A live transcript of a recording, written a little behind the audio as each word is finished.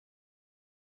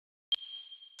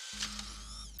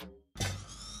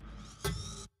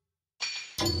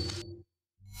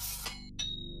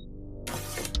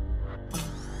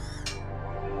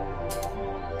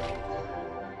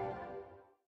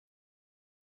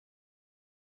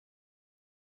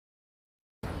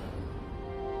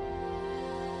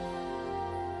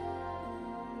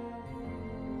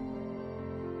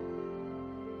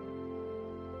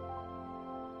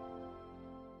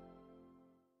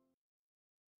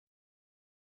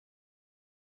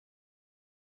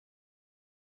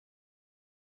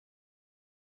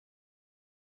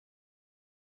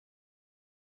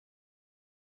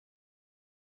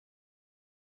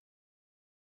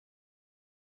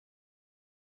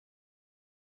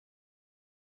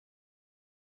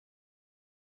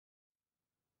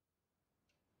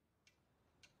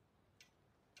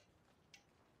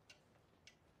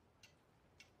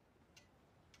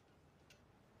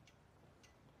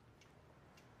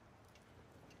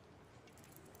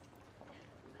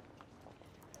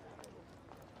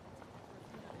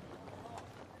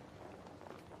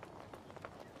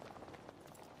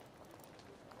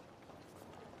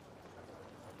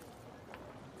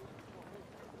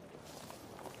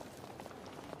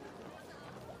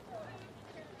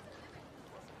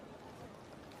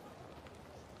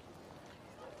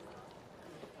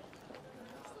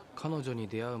彼女に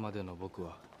出会うまでの僕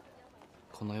は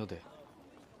この世で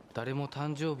誰も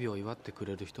誕生日を祝ってく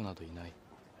れる人などいない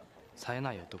冴え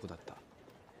ない男だった。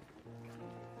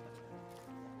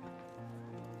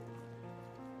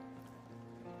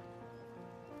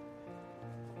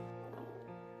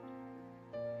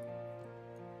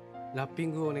ラッピ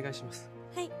ングをお願いします。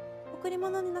はい、贈り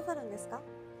物になさるんですか？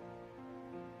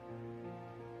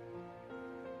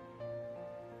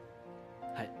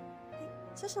はい、はい、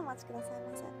少々お待ちください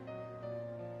ませ。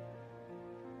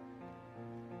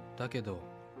だけど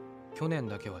去年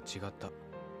だけは違った。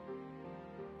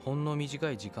ほんの短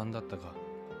い時間だったが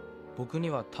僕に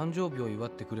は誕生日を祝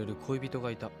ってくれる恋人が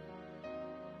いた。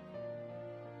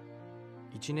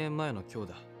1年前の今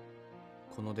日だ。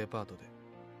このデパートで。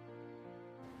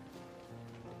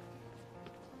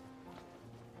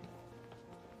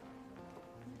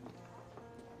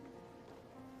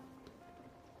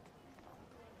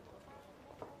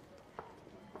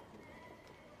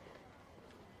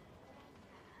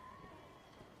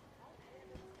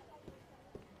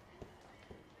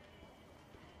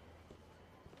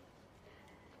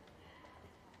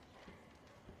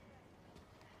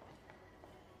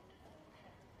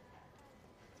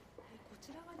こち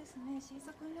らがですね、新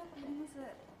作になっております。と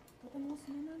てもおす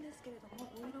すめなんですけれども、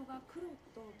お色が黒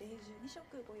とベージュ2色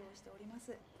ご用意しておりま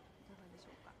す。いかがでしょ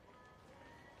うか。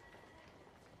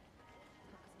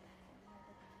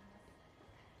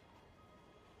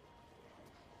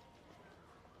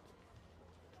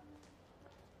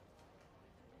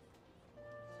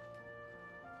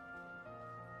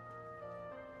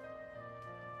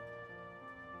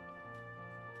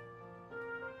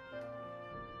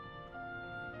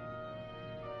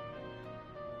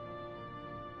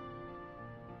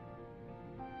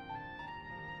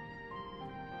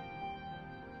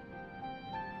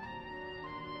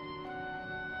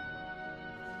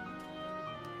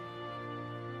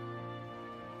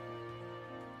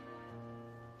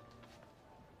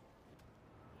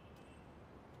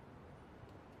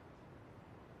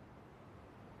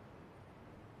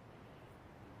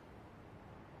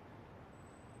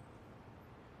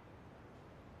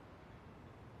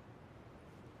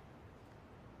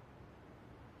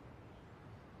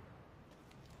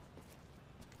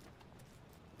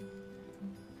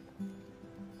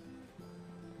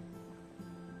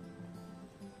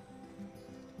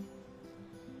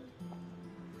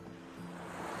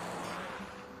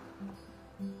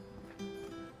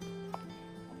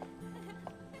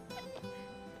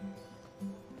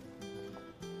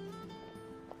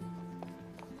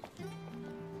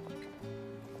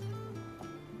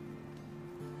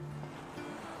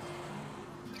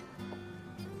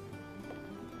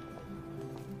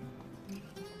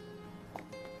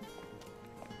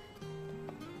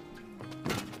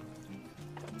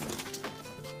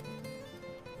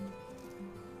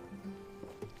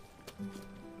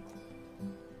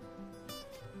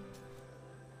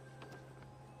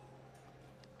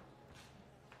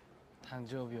誕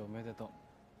生日おめでとう。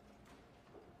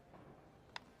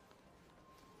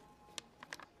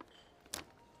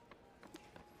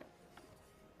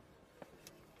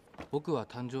僕は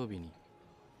誕生日に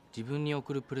自分に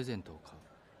贈るプレゼントを買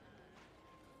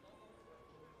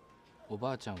う。お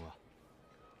ばあちゃんは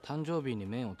誕生日に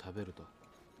麺を食べると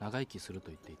長生きすると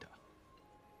言っていた。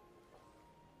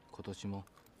今年も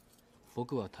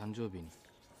僕は誕生日に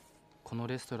この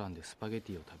レストランでスパゲ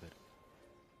ティを食べる。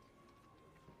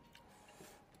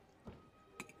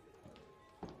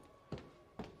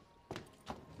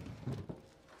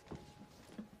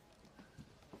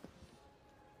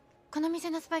店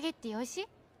のスパゲッティ美味しい？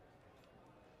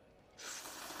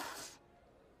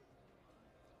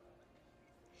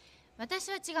私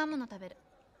は違うもの食べる。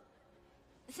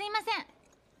すいません、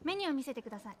メニューを見せてく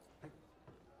ださい。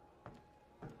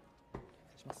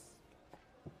します。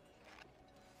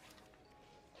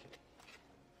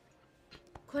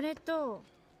これと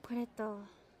これと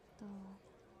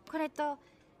これと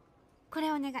こ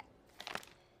れお願い。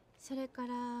それか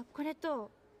らこれ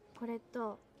とこれ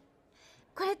と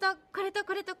これとこれと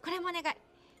これとこれもお願い。うわ、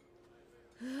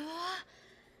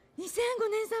2005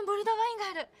年産ボルドワイン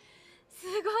がある。す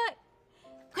ごい。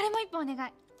これも一本お願い。は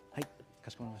い、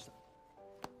かしこまりました。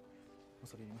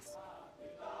恐れ入ります。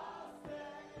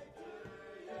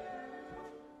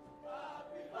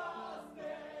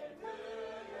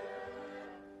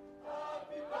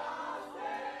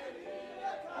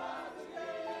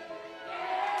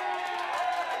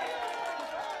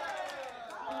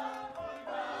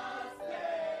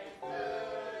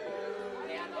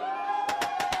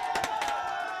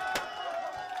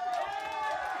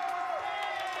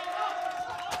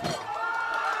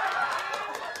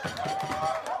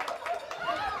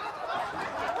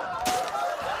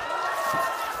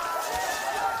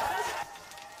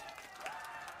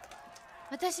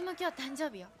私も今日誕生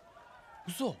日よ。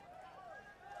嘘。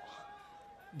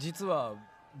実は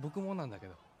僕もなんだけ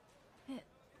ど。え、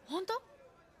本当？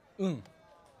うん。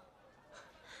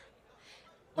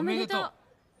おめでとう。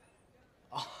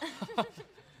あ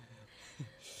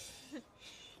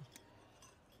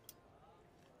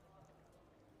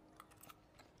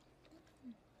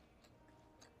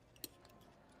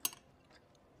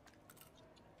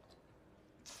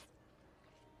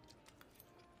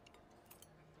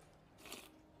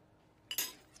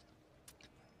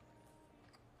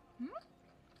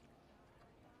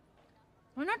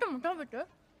あなたも食べて。お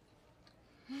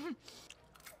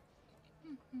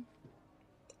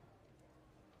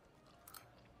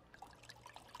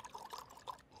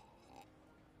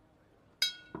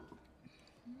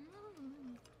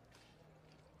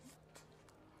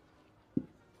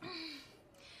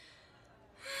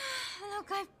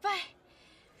腹いっぱい。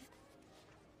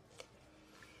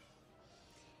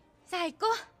さあ行こう。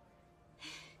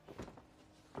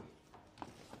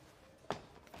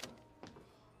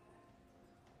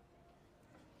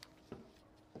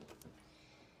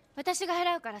私が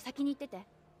払うから先に行ってて。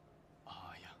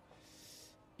あ、いや、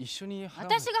一緒に払う。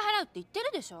私が払うって言って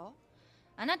るでしょ。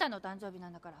あなたの誕生日な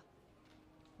んだから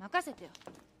任せてよ。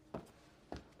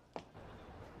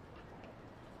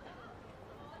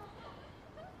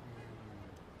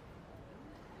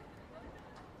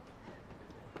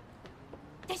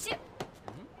撤収。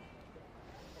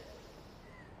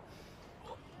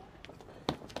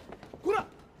こら、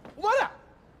お前ら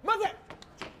待て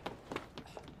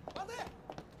待て待て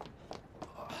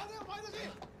お前たち、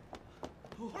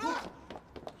ほら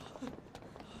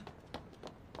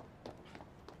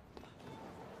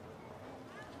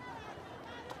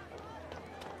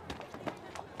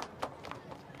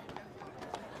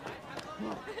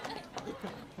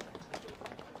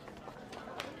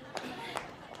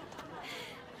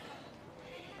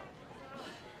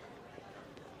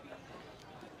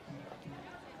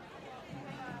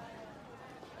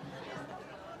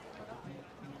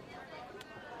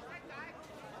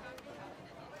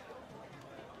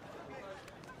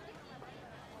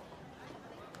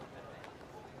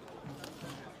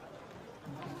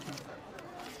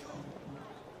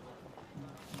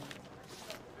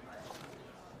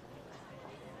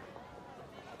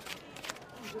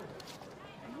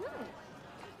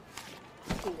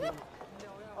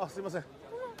あ、すいません。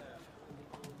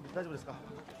大丈夫ですか？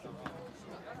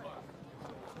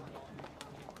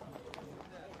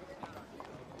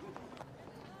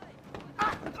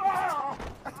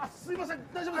すいません、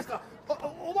大丈夫ですか？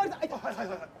おまわりさん、はいはい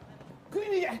はい。食い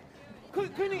逃げ、食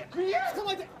い逃げ、捕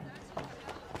まえて。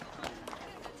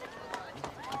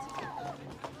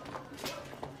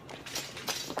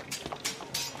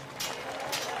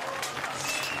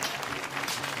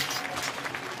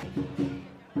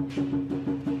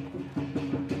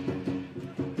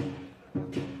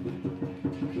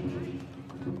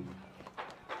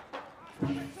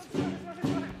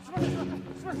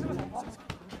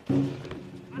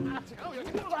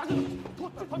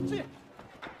こっち。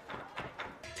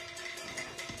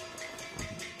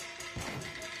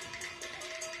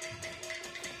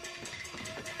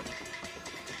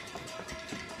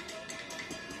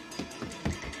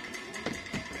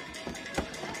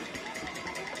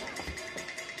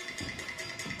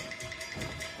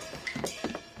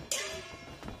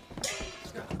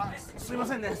すいま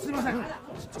せんね、すいません。すいません、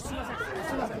すい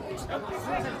ません。すいま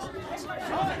せん。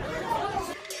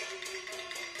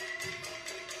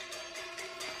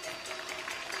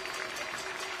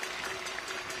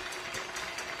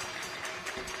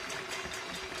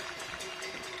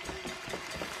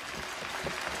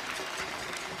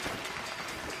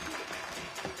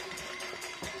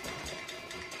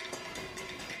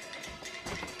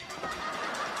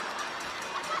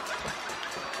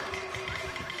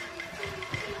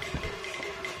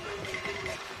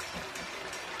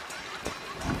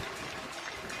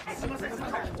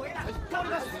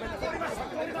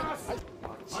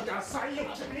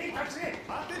君タクシー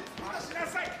待って待ちな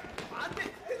さい待って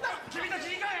君たち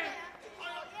いいかい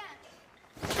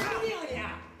何を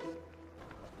や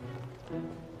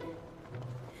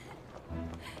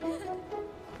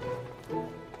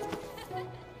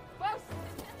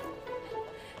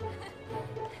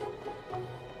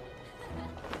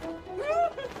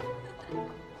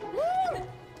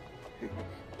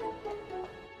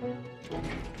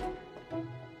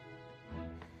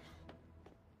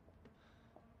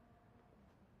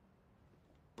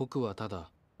僕はた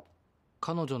だ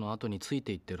彼女の後につい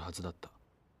ていってるはずだった。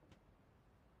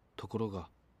ところが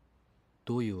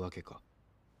どういうわけか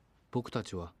僕た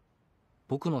ちは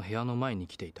僕の部屋の前に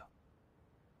来ていた。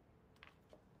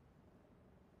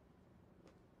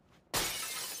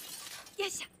よ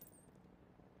いしょ。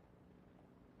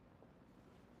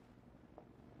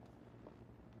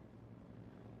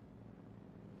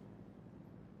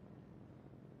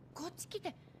こっち来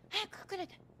て、早く隠れ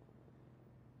て。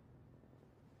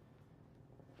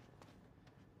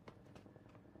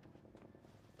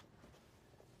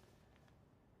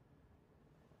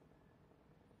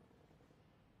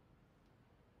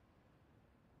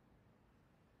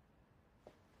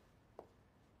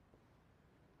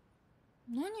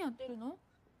何やってるの？も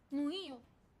ういいよ。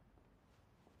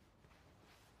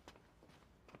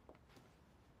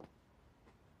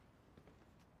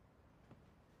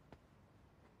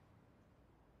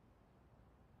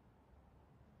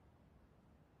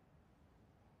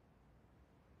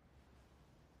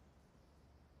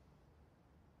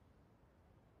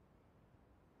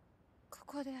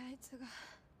ここであいつが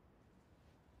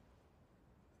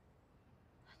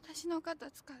私の肩掴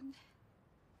んで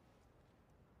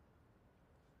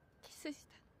キスし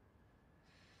た。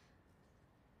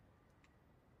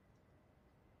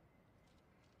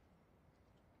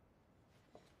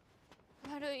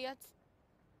悪いやつ。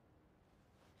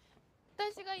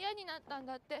私が嫌になったん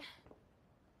だって。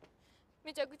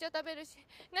めちゃくちゃ食べるし、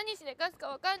何しでかすか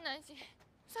わかんないし、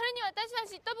それに私は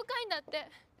嫉妬深いんだって。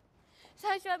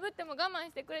最初はぶっても我慢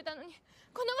してくれたのに、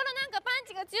この頃なんかパン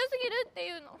チが強すぎるって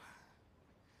いうの。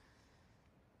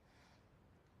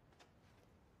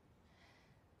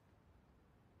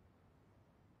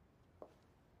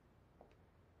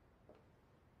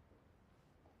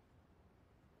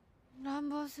乱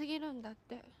暴すぎるんだっ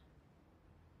て。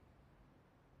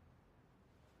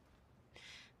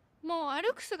もう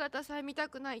歩く姿さえ見た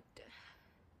くないって。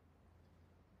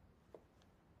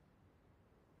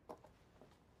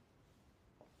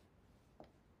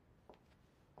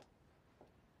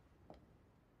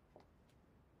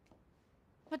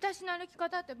私の歩き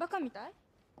方ってバカみたい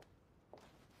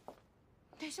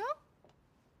でしょ？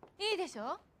いいでし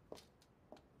ょ？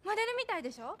モデルみたい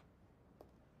でしょ？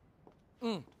う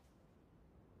ん。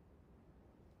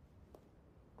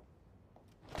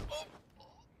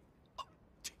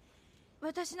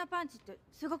私のパンチって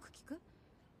すごく効く？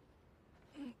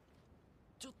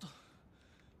ちょっと。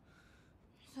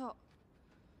そう。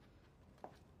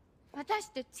私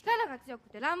って力が強く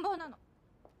て乱暴なの。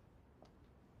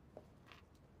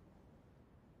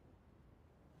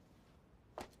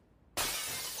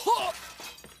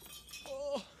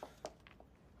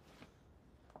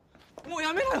もう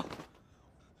やめろよ。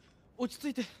落ち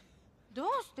着いて。どう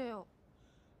してよ。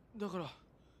だから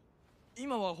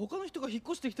今は他の人が引っ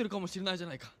越してきてるかもしれないじゃ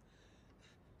ないか。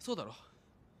そうだろ。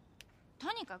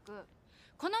とにかく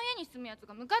この家に住むやつ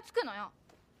がムカつくのよ。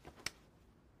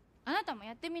あなたも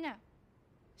やってみなよ。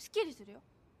すっきりするよ。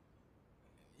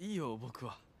いいよ僕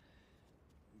は。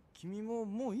君も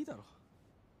もういいだろ。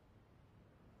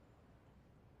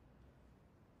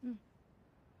うん。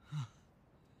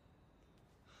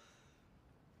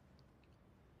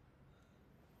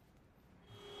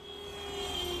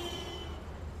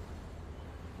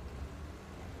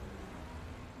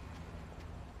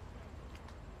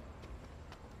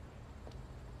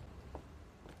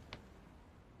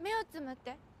目をつむっ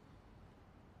て。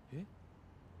え？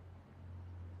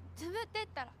つぶってっ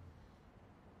たら。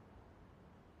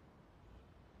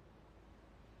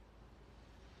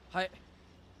はい。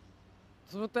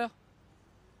つぶったよ。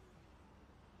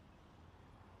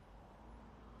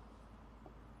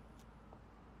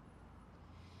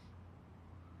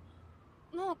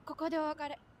もうここでお別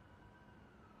れ。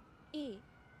いい？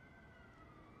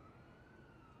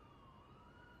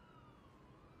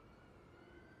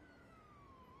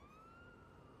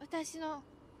私の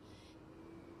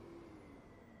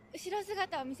後ろ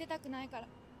姿を見せたくないから、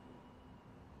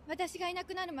私がいな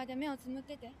くなるまで目をつむっ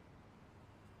てて。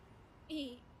い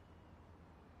い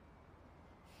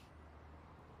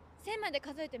？1000まで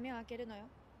数えて目を開けるのよ。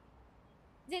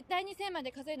絶対に1000ま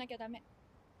で数えなきゃダメ。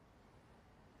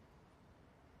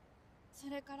そ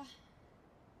れから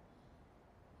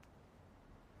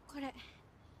れ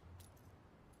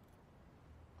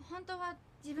本当は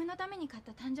自分のために買っ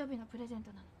た誕生日のプレゼン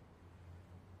トなの。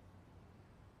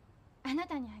あな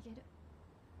たにあげる。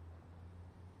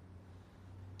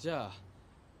じゃあ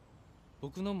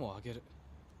僕のもあげる。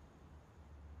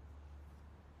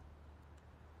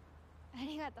あ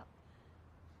りがとう。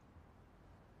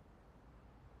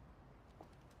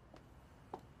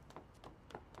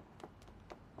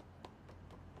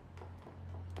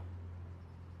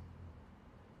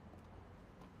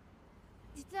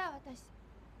実は私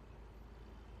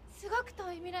すごく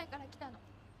遠い未来から来たの。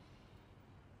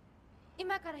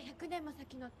今から100年も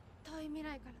先の遠い未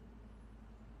来か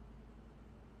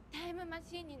ら。タイムマ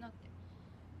シーンに乗って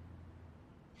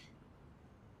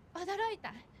驚い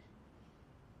た。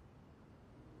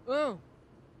うん。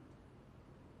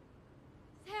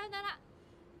さよなら。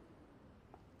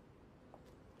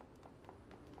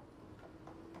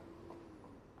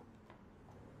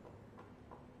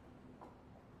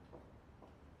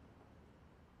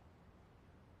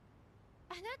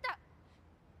あなた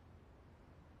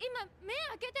今目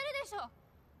開けてるでしょ。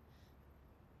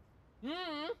うんうん。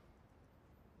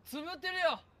つぶってる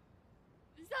よ。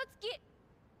嘘つき。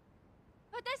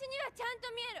私にはちゃんと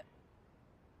見える。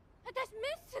私目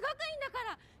すごくいいんだか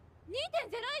ら。 2.0 以上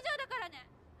だからね。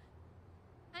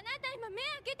あなた今目開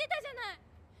けてたじゃない。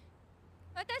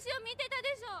私を見てた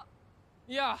でしょ。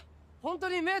いや、本当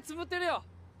に目つぶってるよ。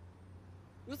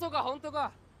嘘か本当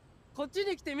か、こっち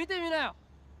に来て見てみなよ。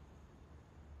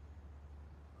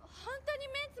本当に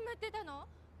目つむってたの？あ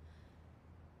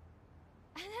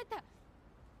なた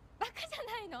バカじゃ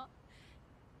ないの？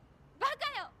バカ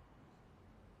よ。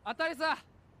当たりさ、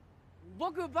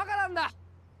僕バカなんだ。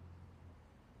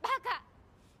バカ。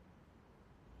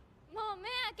もう目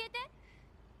開けて。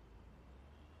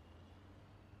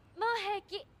もう平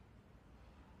気。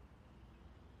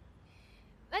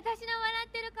私の笑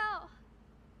ってる顔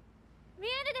見え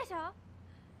るでしょ。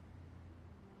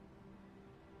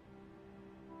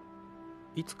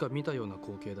いつか見たような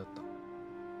光景だった。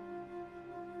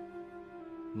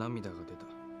涙が出た。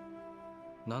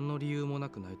何の理由もな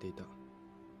く泣いていた。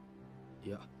い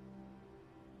や、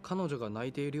彼女が泣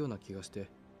いているような気がして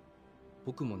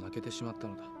僕も泣けてしまった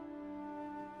のだ。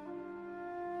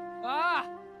ああ、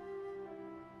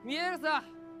見えるさ。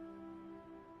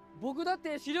僕だっ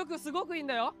て視力すごくいいん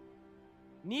だよ。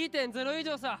 2.0 以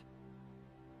上さ。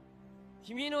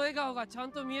君の笑顔がちゃ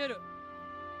んと見える。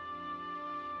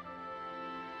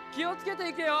気をつけて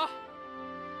いけよ。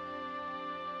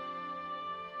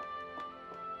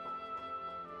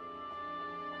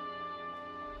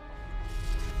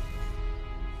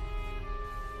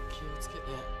気をつけてい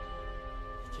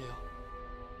けよ。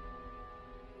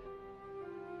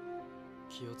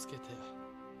気をつけてい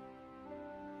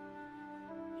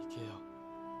けよ。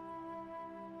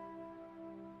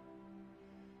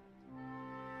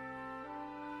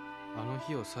あの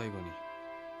日を最後に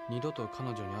二度と彼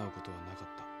女に会うことはなかっ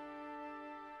た。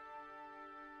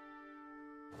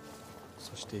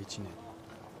そして1年、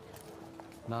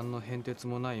何の変哲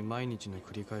もない毎日の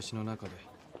繰り返しの中で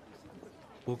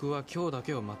僕は今日だ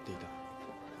けを待っていた。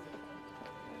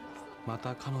ま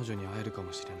た彼女に会えるか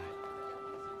もしれない。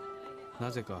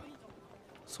なぜか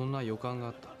そんな予感が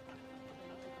あった。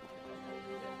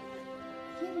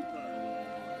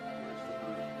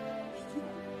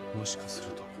もしかする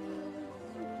と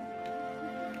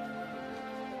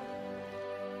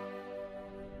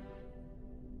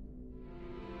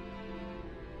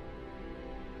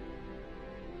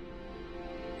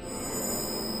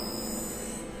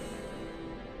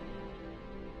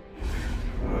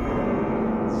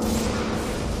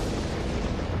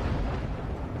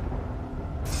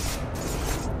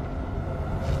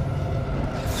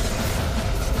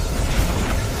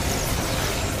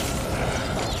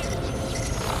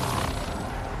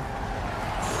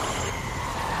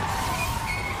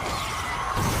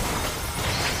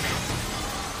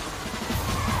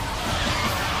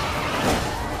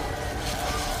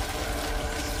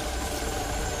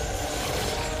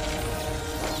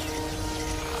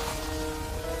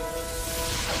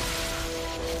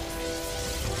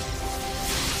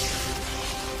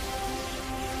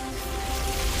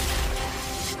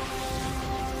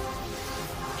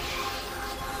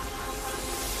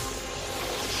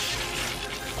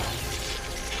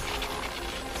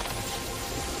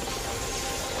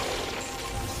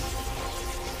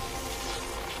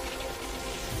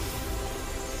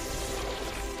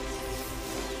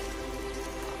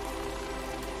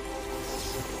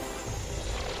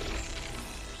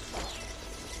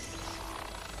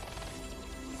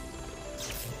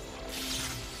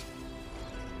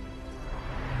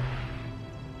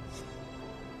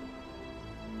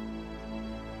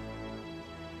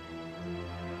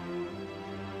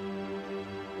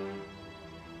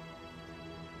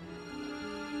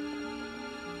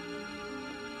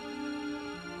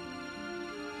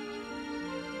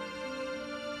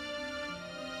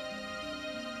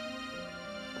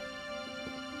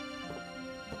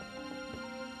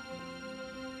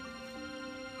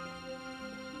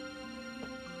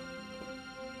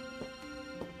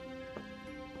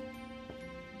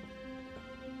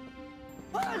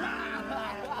7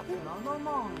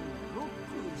万6、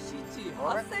7、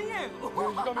8000円。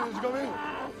短め。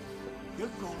結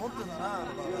構持ってたな、あ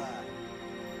のバ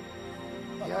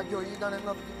カ。いや、今日いい金に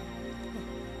なって。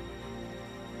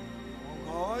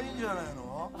可愛いんじゃない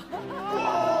の？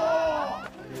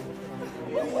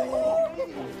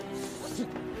すっ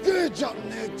げえじゃん、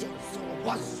姉ちゃん、そのフ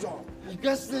ァッション。生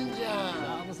かしてんじゃん。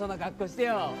ああ、もうそんな格好して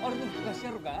よ。俺の服貸して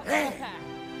やろうか。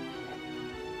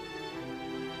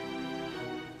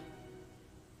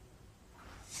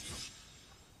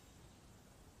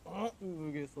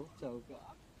脱げそっちゃう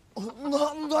か。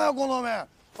なんだよこの目。あ？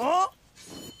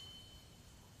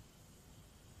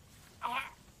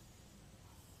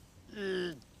い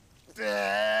ってー。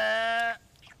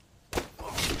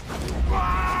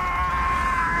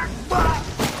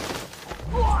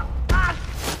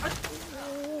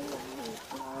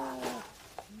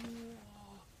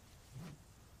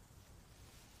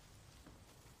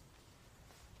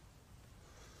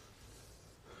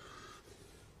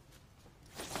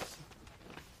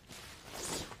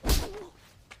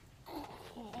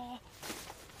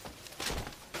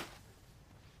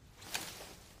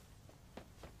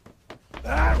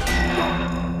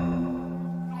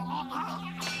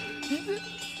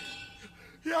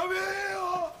やべえ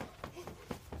よ。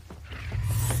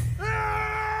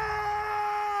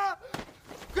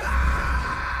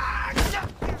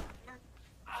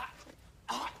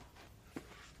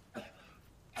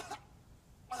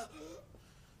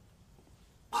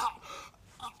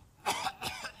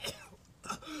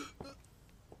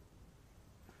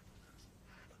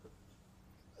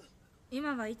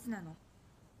今はいつなの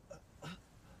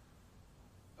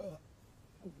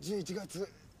？11月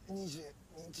22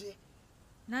日。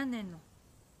何年の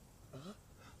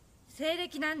西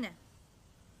暦何年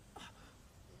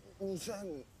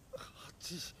2008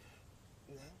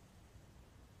年。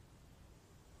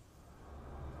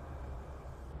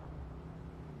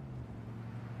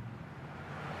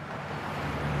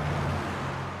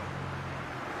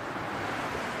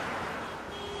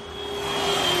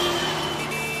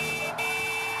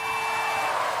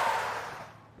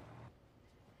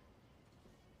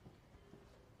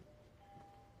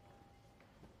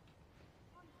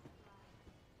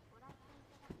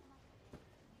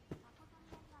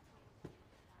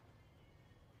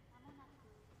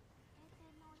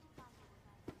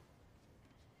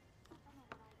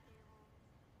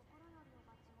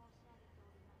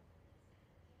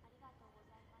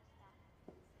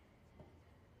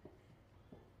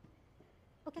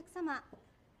お客様、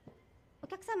お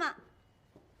客様、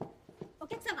お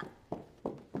客様、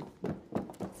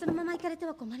そのまま行かれて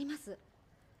は困ります。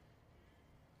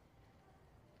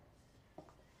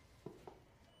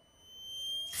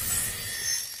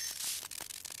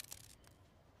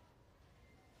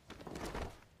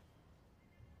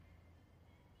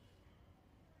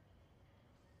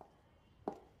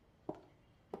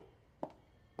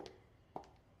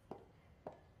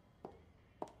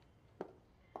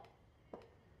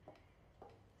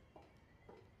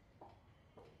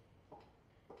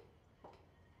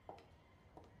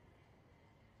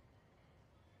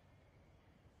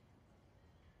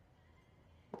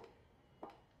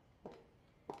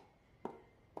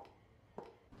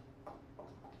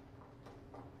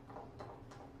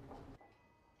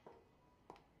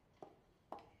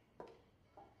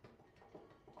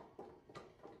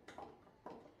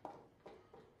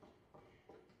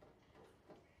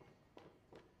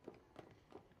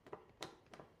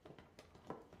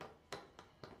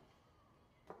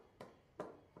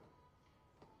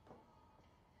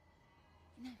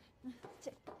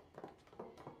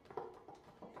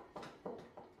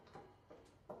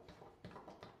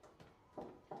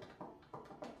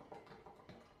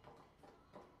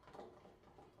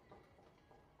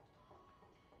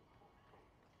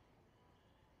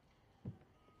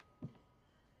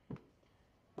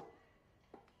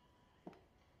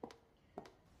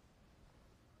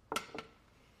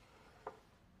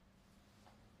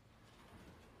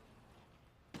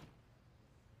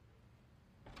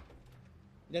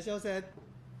いらっしゃいませ。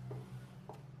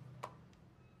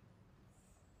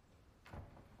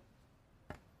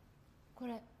こ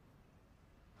れ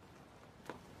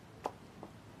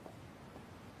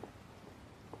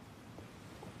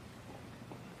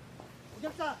お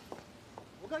客さん、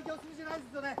お会計お済みじゃないで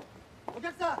すよね。お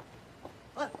客さん、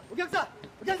おい、お客さん、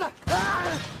お客さん。おい、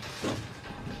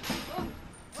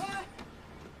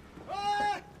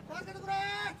助けてくれ。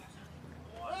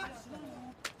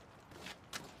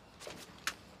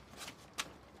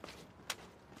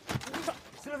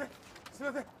すみません、すみ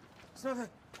ません、すみません。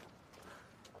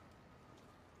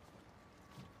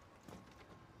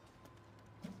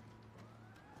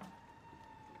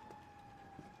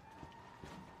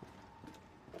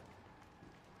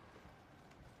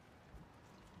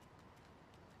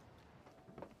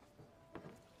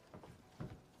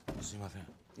すいません。い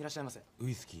らっしゃいませ。ウ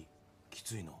イスキーき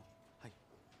ついの。はい。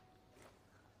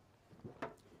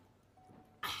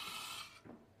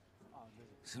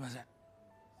すいません。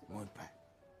もう一杯。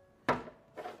か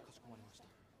しこまりました。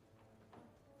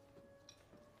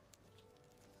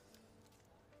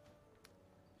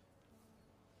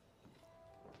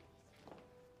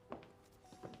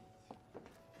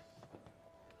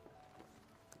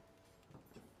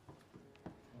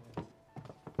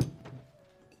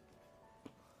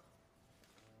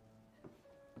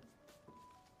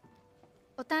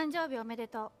お誕生日おめで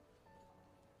とう。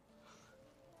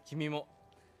君も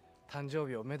誕生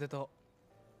日おめでと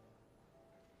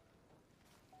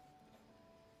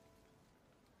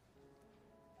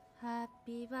う。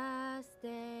Happy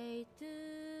birthday to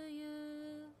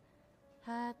you.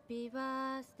 Happy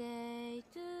birthday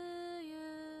to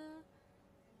you.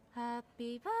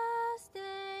 Happy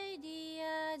birthday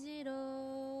dear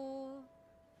Jiro.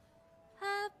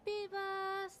 Happy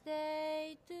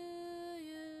birthday to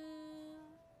you.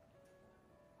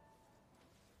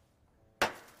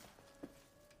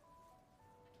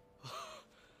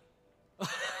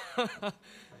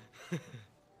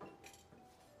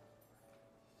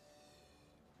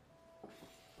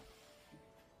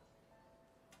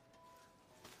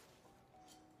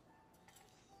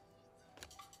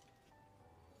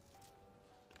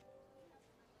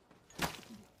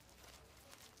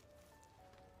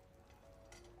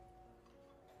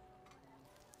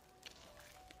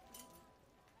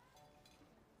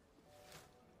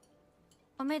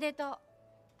 おめでとう。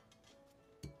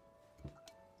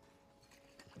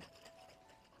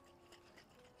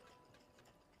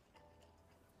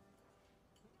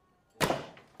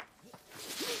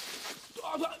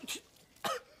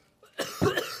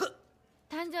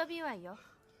誕生日祝いよ。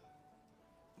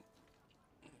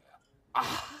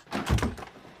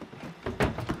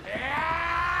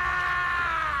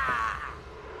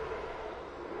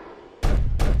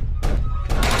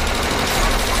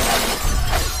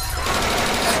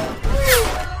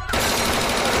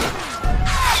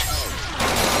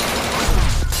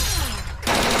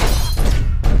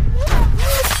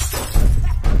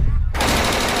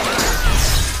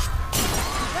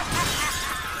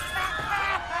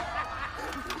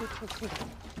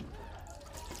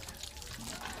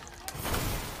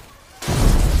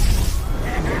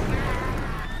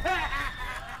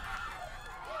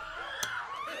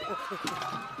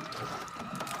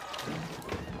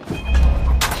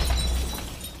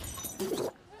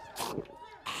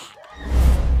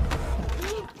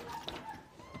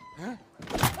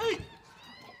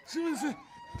すみません。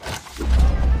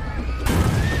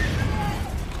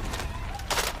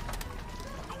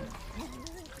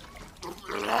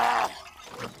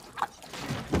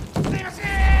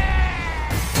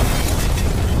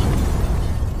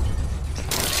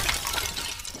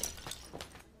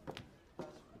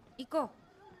行こう。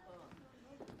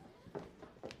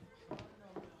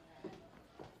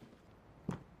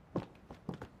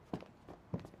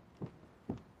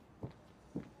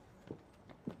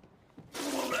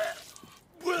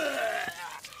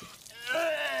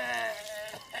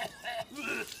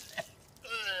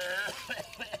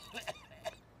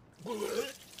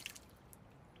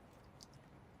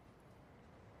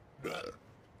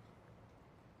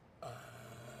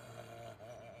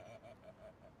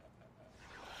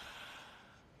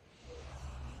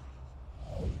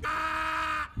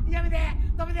やめて、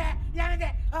止めて、やめ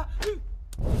て。あ、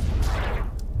う。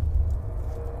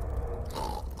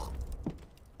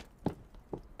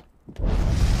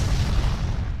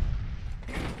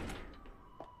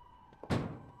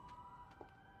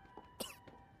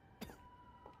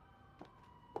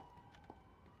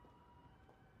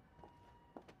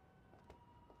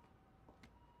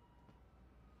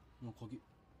もう鍵ど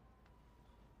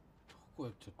こや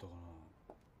っちゃったかな。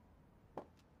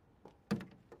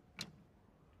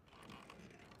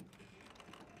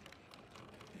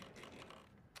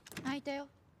開いたよ。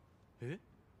え？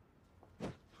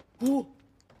お！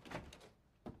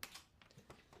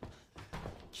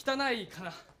汚いか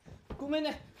な。ごめん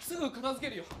ね、すぐ片付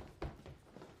けるよ。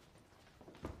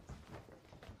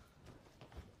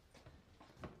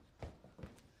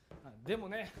でも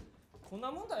ね、こんな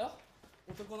もんだよ、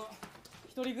男の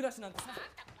一人暮らしなんてさ。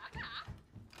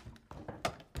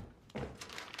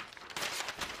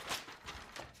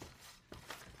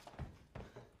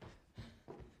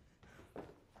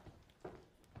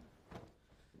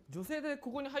女性で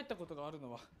ここに入ったことがある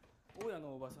のは大家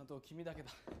のおばさんと君だけ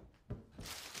だ。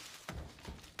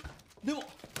でも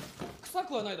臭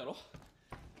くはないだろ。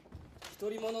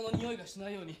独り者の匂いがしな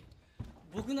いように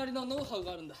僕なりのノウハウ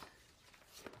があるんだ。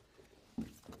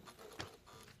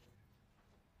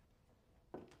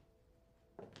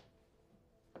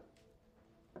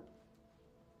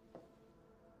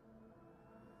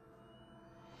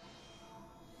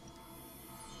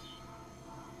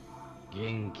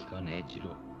元気かね、ジロー。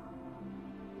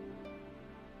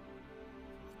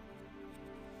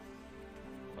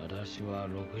私は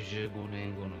65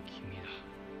年後の君だ。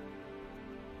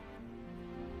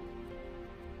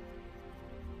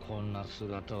こんな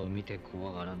姿を見て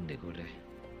怖がらんでくれ。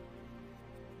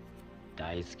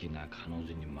大好きな彼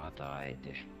女にまた会え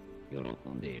て喜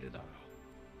んでいるだろ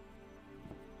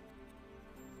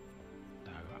う。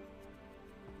だが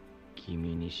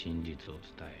君に真実を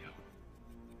伝えよう。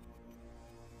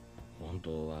本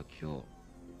当は今日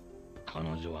彼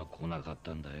女は来なかっ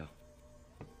たんだよ。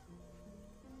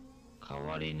代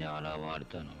わりに現れ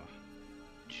たのは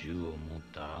銃を持っ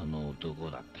たあの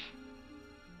男だった。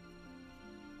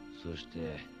そし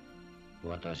て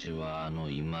私はあの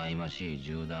忌々しい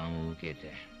銃弾を受け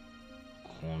て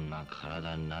こんな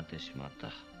体になってしまっ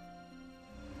た。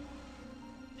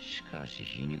しかし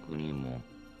皮肉にも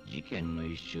事件の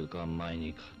1週間前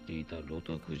に買っていたロ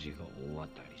トくじが大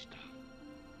当たりした。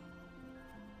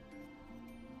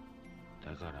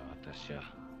だから私は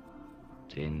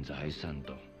全財産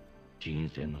と人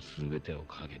生の全てを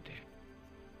かけて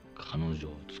彼女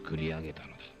を作り上げたの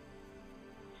だ。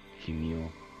君を、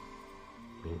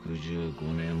65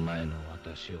年前の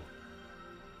私を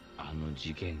あの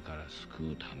事件から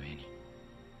救うために。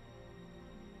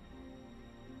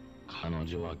彼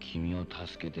女は君を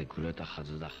助けてくれたは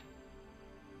ずだ。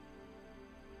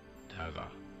だ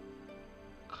が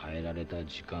変えられた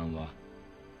時間は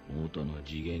元の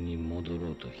次元に戻ろ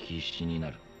うと必死にな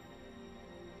る。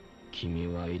君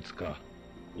はいつか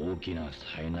大きな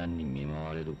災難に見舞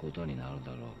われることになる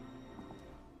だろ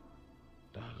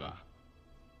う。だが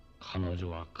彼女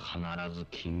は必ず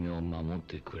君を守っ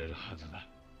てくれるはずだ。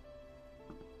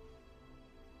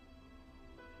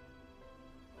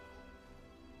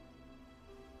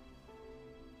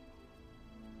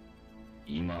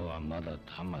今はまだ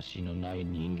魂のない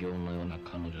人形のような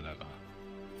彼女だが、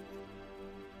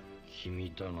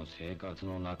君との生活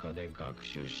の中で学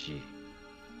習し、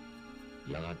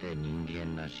やがて人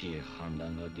間らしい判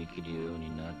断ができるよう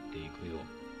になっていくよ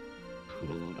う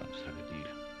プログラムされている。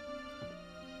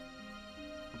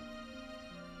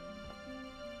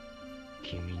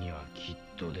君にはきっ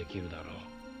とできるだろう。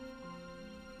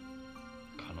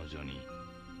彼女に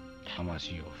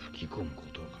魂を吹き込むこ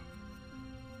とが。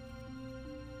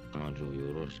彼女を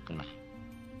よろしくな。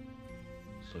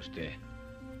そして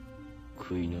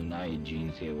悔いのない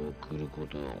人生を送るこ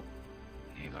とを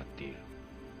願っている。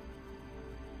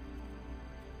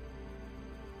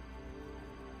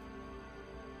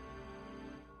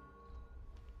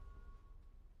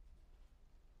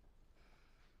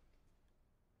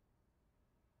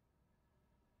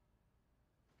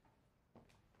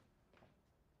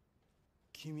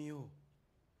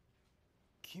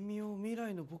君を未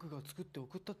来の僕が作って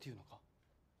送ったっていうのか。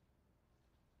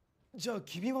じゃあ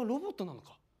君はロボットなの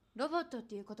か。ロボットっ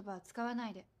ていう言葉は使わな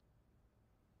いで。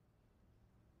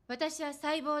私は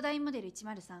細胞大モデル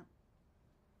103。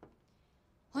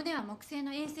骨は木星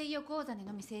の衛星用鉱山で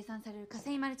のみ生産される火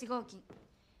星マルチ合金。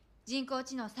人工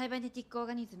知能サイバネティックオー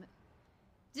ガニズム。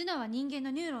頭脳は人間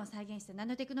のニューロンを再現したナ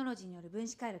ノテクノロジーによる分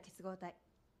子回路結合体。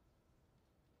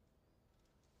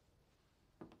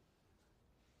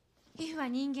皮膚は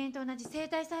人間と同じ生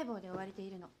体細胞で覆われて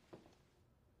いるの。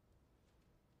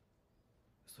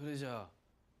それじゃ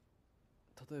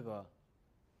あ例えば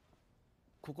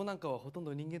ここなんかはほとん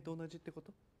ど人間と同じってこ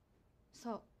と？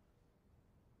そう。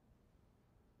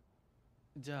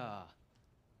じゃあ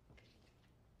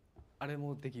あれ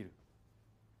もできる。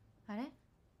あれ？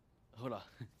ほら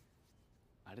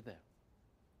あれだよ。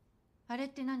あれっ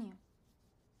て何よ？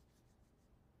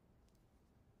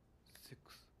セッ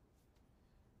クス。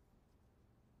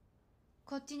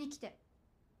こっちに来て。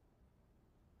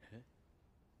え？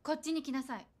こっちに来な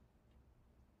さい。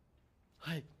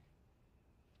はい。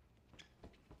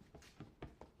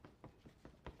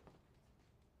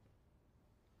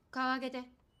顔上げて。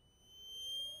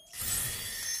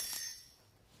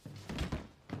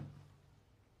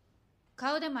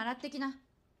顔でも洗ってきな。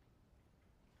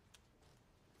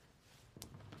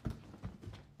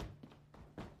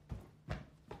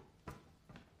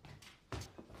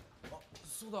あ、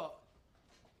そうだ。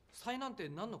災難って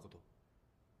何のこと？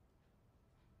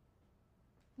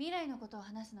未来のことを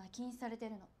話すのは禁止されて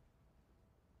るの。は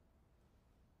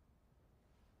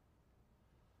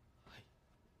い。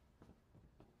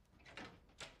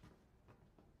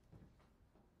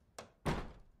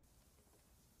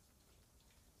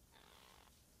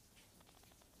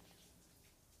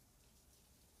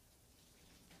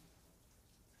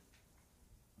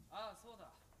ああ、そうだ。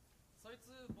そい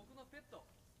つ僕のペット。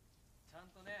ちゃん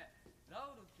とね、ラ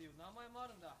ウルっていう名前もあ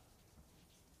るんだ。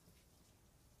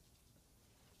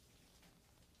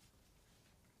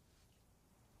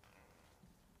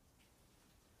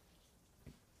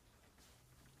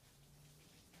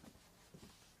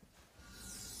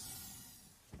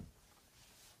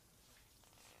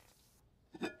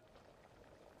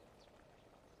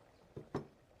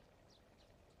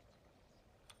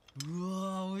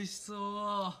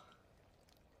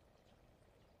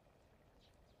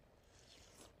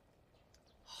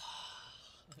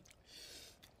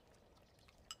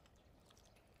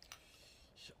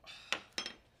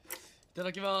た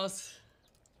だきます。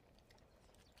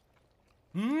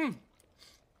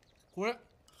これ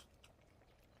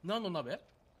何の鍋？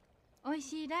美味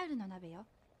しいラールの鍋よ。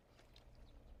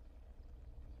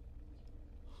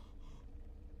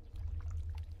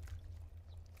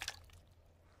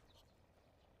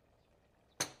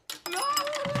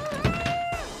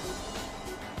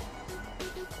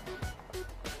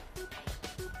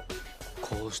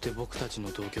こうして僕たちの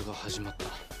同居が始まった。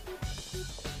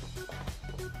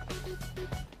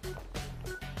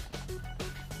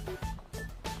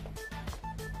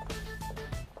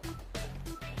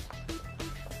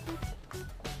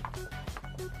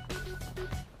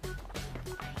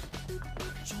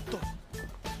ち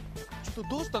ょっ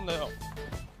とどうしたんだよ。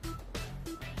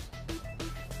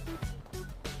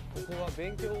ここは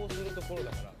勉強をするところ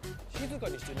だから静か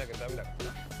にしていなきゃダメだから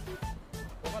な。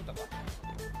分かったか？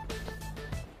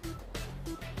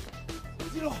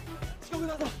ジロー、遅刻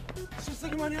だぞ。出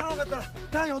席間に合わなかったら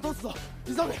単位落とすぞ。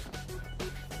急げ。走っ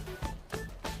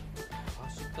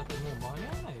たってもう間に合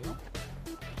わないよ。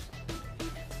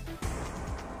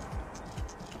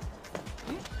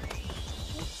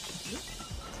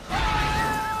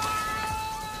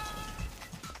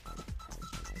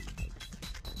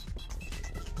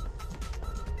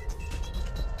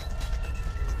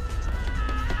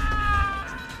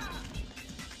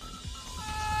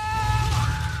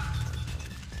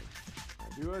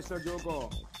岩下京子、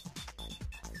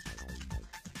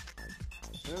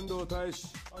遠藤大使、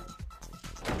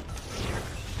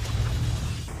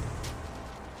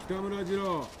北村次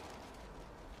郎、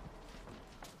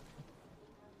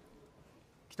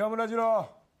北村次郎、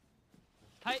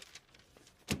はい。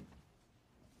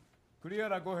栗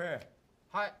原小平、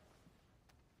はい。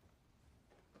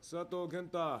佐藤健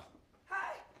太、は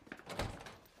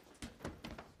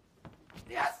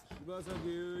い、柴崎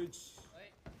雄一、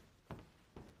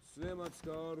末松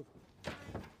薫、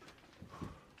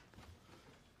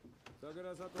武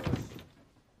田聡、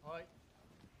はい。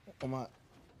お前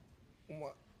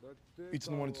い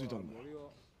つの間に着いたんだ。わ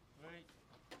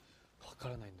か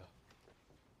らないんだ。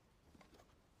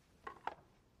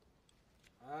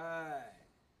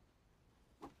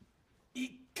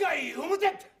一回表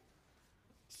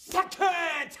サッカー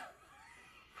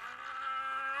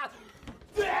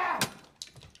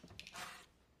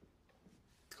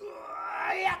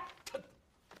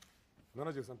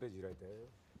73ページ開いて。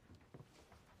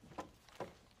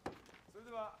それ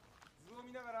では図を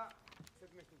見ながら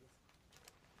説明していき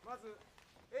ます。まず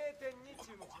A 点に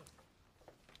注目します。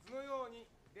図のように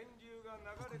電流が流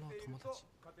れていると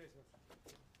仮定しま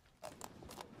す。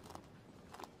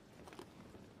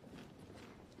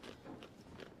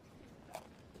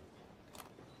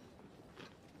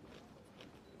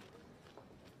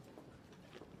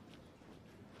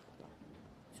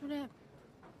それ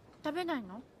食べない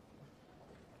の？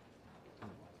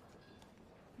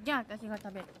じゃあ私が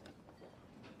食べる。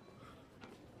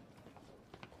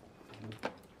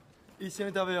一緒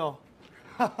に食べよ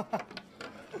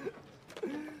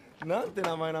う。なんて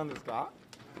名前なんですか？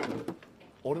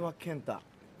俺は健太、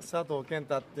佐藤健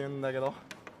太って言うんだけど。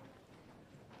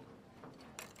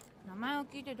名前を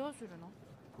聞いてどうするの？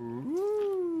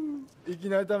いき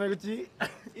なりタメ口。いいね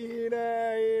いい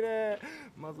ね。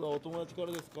まずはお友達か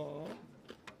らですか？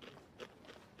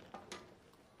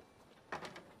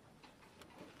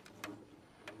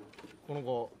この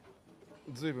子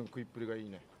ずいぶん食いっぷりがいい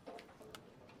ね。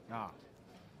ああ、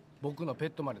僕のペッ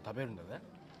トまで食べるんだぜ。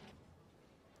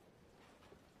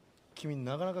君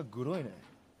なかなかグロいね。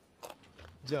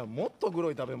じゃあもっとグ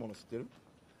ロい食べ物知ってる？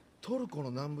トルコ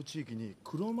の南部地域に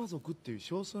クロマ族っていう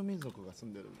少数民族が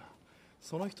住んでるんだ。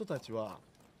その人たちは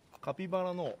カピバ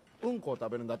ラのうんこを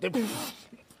食べるんだって。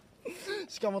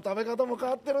しかも食べ方も変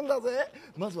わってるんだぜ。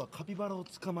まずはカピバラを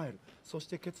捕まえる。そし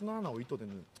てケツの穴を糸で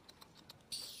縫う。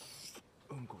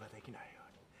うんこができないよう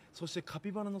に。そしてカ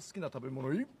ピバラの好きな食べ物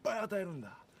をいっぱい与えるん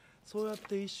だ。そうやっ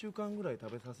て1週間ぐらい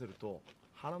食べさせると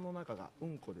腹の中がう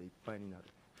んこでいっぱいになる。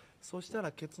そした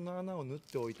らケツの穴を縫っ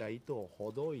ておいた糸を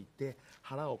ほどいて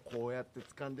腹をこうやって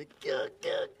掴んでキュッキ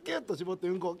ュッキュッと絞って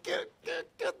うんこをキュッキュッ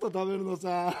キュッと食べるの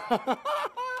さ。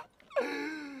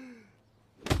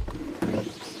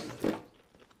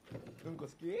うんこ好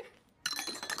き？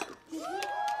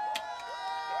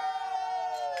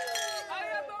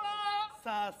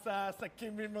さあさあさあ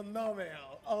君も飲め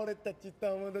よ。俺たち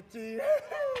友達。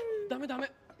ダメダ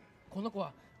メ。この子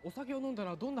はお酒を飲んだ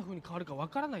らどんな風に変わるかわ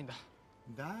からないんだ。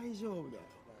大丈夫だよ。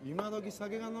今時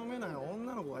酒が飲めない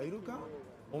女の子がいるか？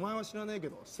お前は知らねえけ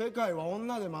ど世界は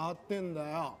女で回ってんだ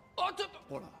よ。あ、ちょっと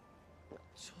ほら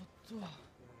ちょっと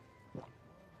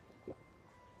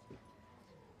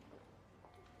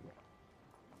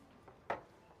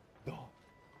どう？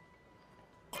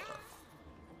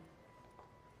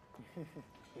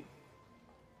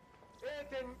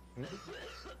点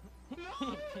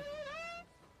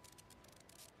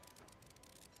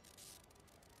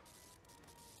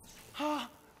はあ。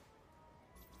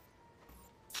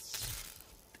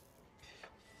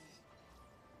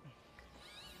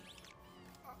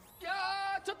いや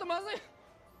ー、ちょっとまずい。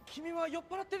君は酔っ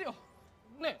払ってるよ。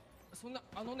ねえ、そんな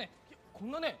こ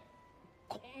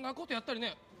んなことやったり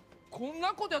ね、こん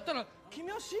なことやったら君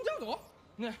は死んじゃうぞ。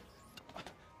ね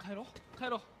え、帰ろう。さ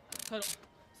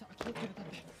あ、気をつけて立っ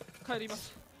て帰りま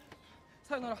す。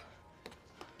さよなら。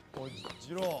おい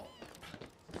ジロ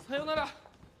さよなら。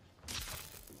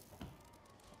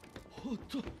おっ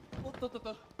とな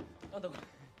んだこれ。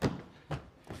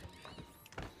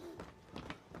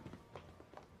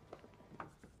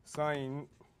サイン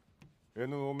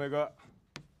N オメガ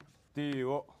T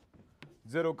を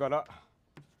0から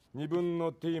2分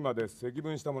の T まで積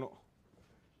分したもの。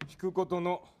引くこと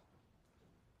の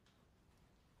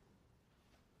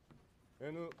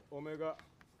N オメガ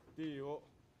T を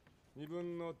2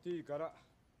分の T から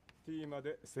T ま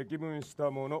で積分した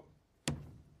もの。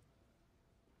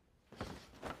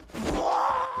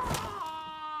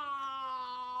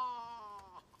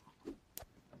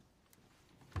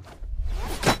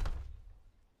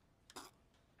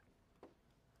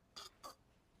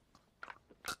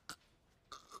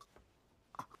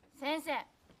先生、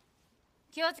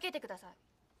気をつけてください。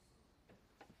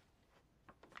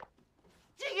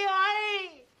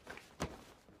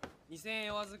2000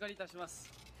円お預かりいたします。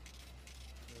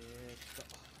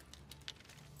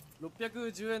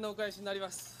610円のお返しになりま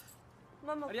す。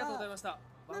ママ、ありがとうございました。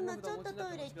ママちょっと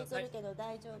トイレ行ってくるけど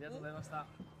大丈夫？ありがとうございました。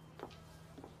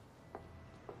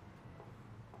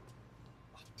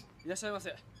いらっしゃいま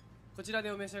せ。こちら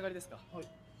でお召し上がりですか？はい。じ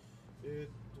ゃ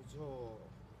あ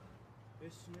エ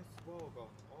シネスバーガー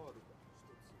R が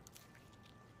一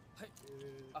つ。はい。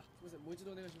あ、すみません、もう一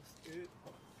度お願いします。エシ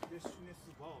ネス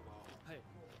バーガーはい。の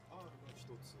R が一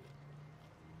つ。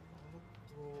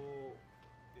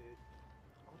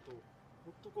あとホ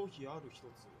ットコーヒー R 一つ。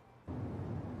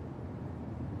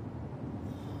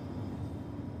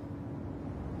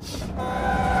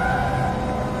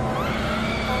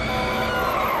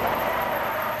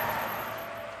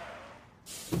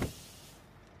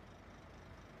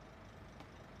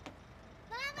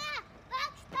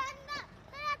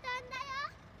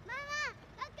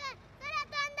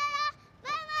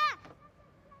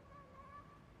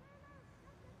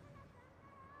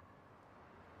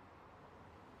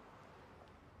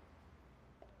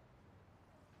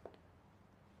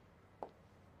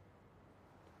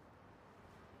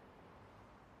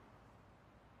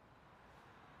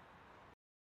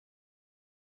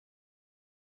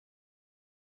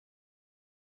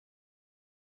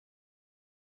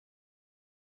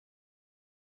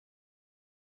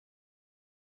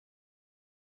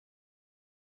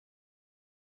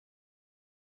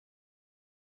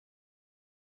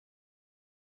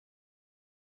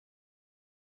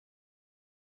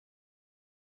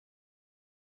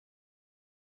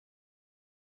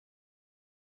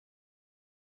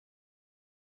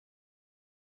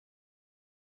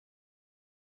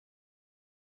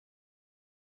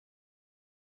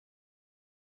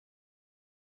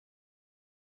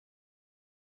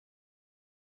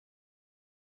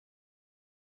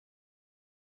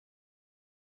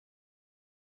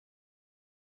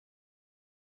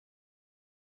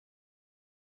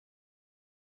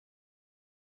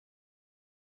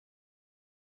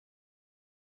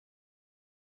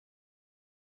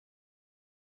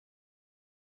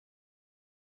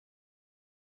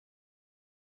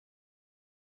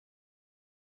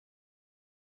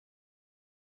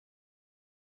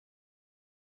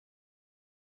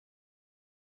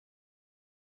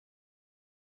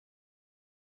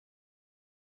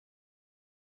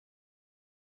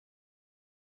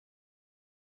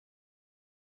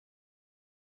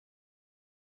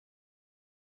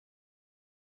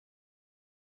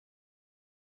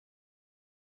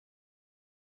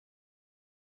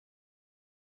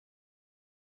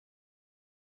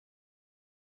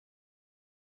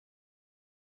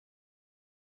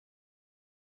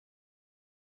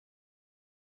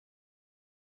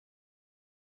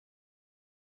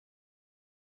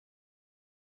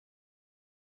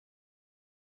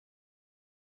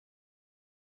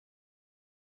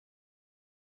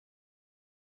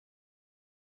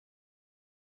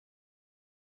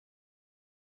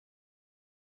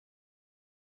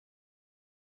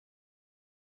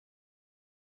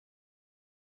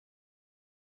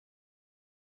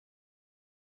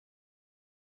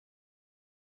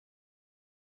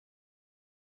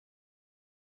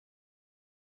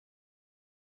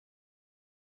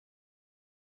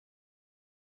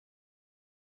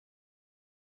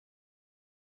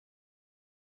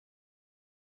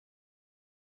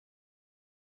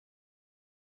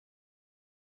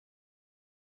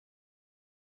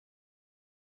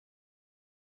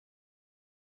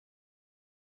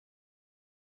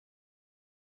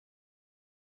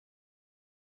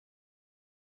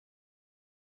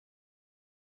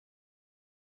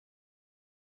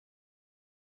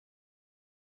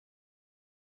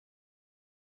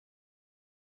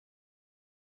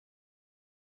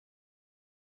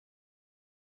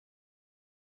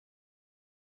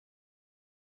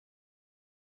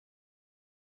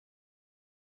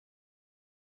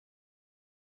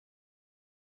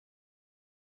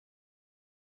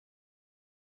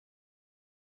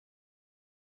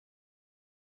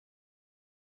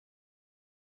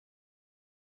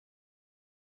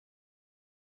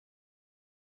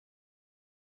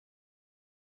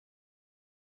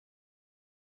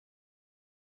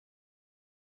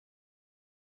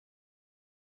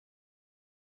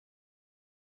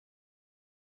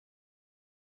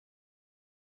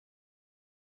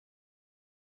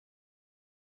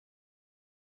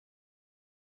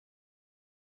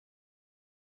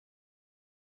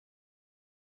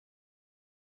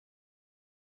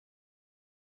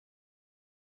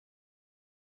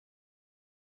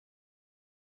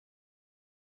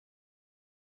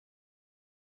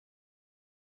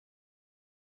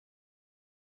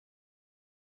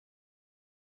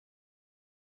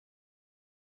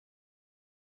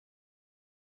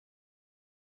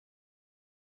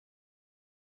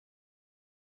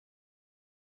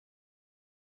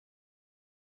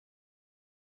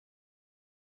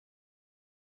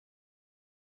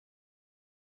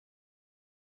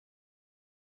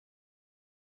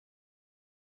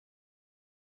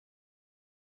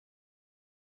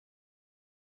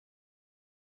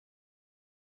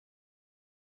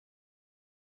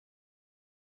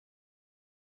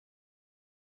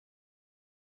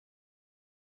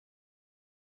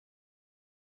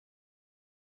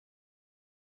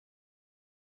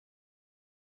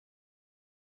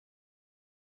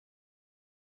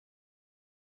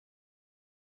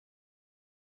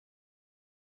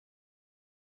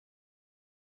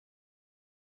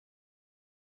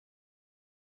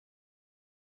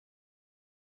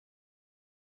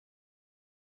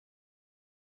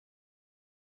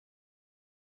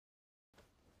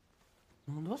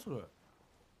なんだそれ。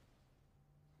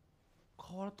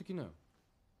顔洗ってきなよ。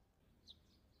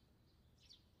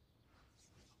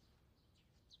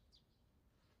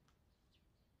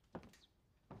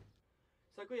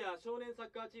昨夜少年サ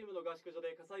ッカーチームの合宿所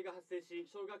で火災が発生し、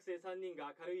小学生3人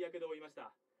が軽い火傷を負いました。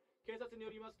警察に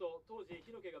よりますと、当時火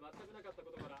の気が全くなかった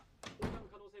ことから放火の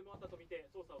可能性もあったとみて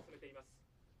捜査を進めています。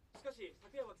しかし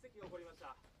昨夜は奇跡が起こりまし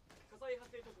た。火災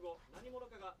発生直後、何者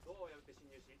かがドアを破って侵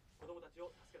入し、子供たちを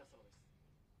助け出したのです。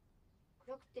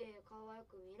暗くて顔はよ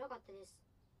く見えなかったです。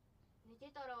寝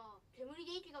てたら煙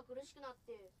で息が苦しくなっ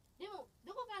て、でも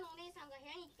どこかのお姉さんが部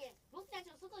屋に来て僕たち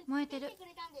を外に連れてきてく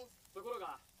れたんです。ところ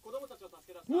が子供たちを助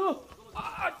け出した謎の人物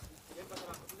が現場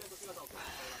から突然と姿を消し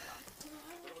てし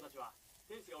まいました。子供たちは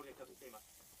天使が降りてきたと言っています。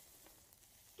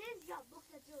天使が僕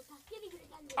たちを助けてくれ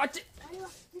たんです。あれは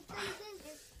絶対に天使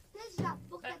です。天使が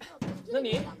僕たちを助けてく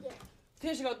れたんです。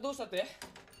天使がどうしたって？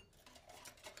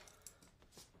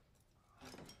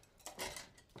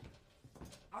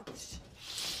あっち。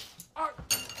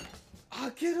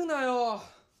開けるなよ。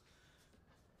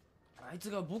あい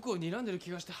つが僕を睨んでる気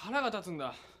がして腹が立つん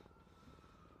だ。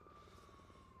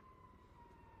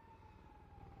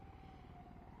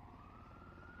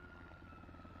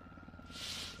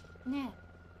ね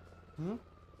え、ん？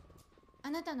あ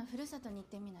なたのふるさとに行っ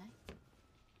てみない？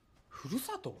ふる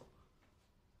さと？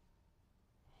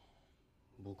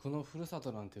僕のふるさ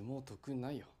となんてもうとっくに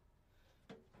ないよ。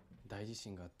大地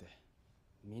震があって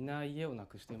みんな家をな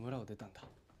くして村を出たんだ。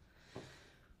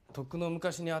とっくの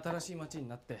昔に新しい町に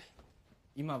なって、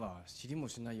今は知りも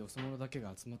しないよそ者だけ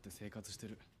が集まって生活して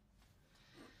る。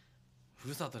ふ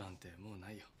るさとなんてもう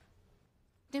ないよ。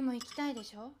でも行きたいで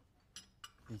しょ？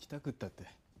行きたくったって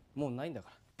もうないんだか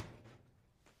ら。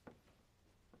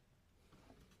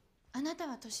あなた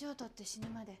は年を取って死ぬ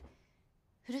まで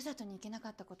ふるさとに行けなか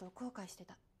ったことを後悔して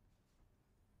た。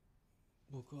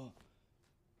僕は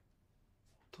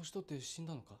年取って死ん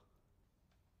だのか？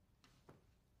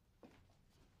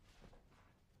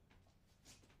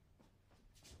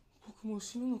僕も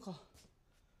死ぬのか？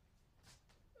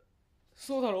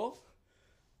そうだろ？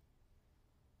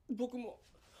僕も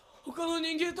他の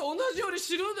人間と同じように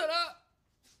死ぬんだな。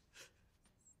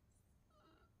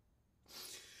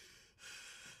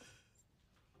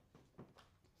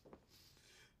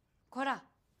こら、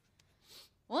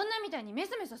女みたいにメ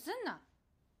ソメソすんな。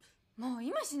もう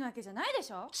今死ぬわけじゃないで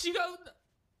しょ？違うんだ。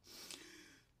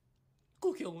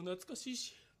故郷も懐かしい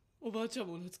し、おばあちゃん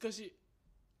も懐かしい。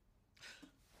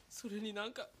それにな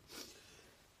んか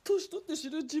年取って死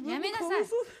ぬ自分もやめなさい。かわい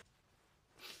そうだ。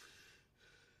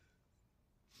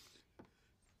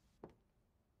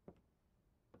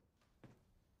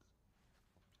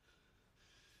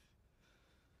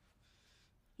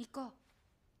行こう。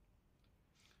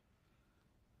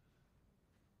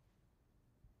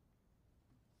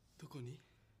どこに？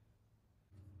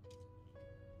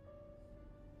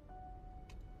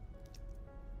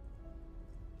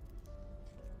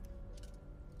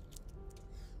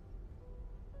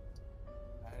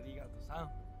ありがとさん。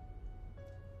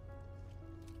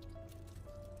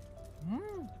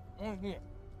おいしい。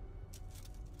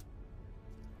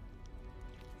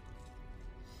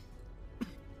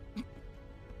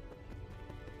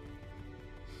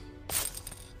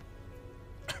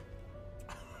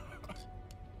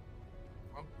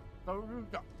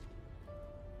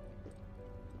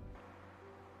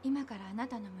今からあな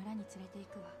たの村に連れて行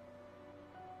くわ。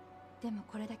でも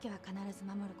これだけは必ず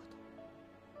守ること。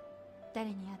誰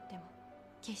に会っても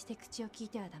決して口を聞い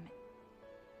てはダメ。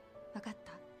分かっ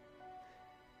た？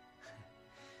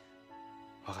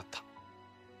分かった。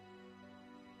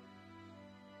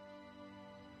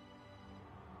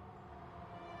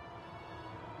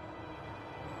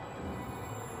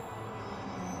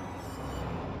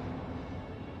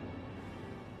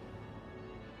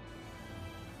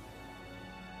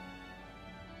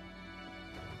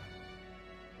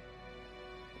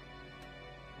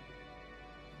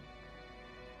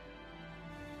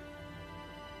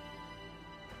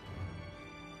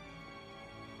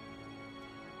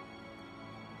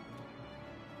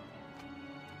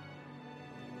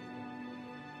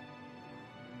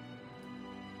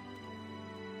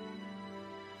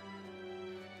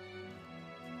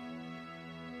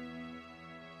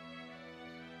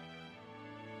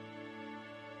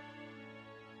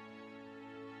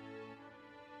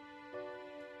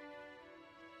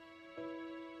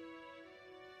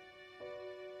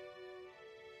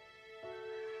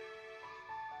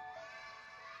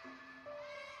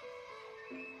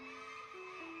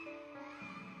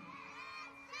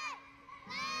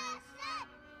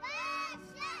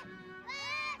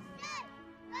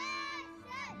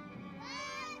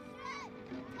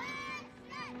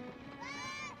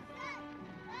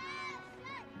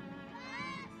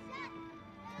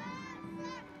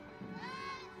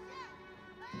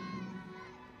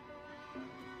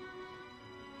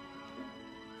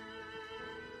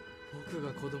僕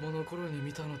が子供の頃に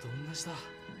見たのと同じだ。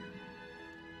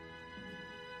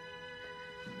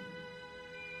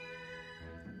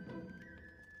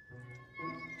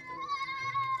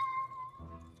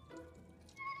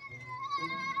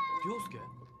涼介？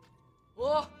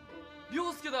お、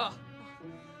涼介だ。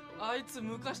あいつ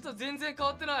昔と全然変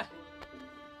わってない。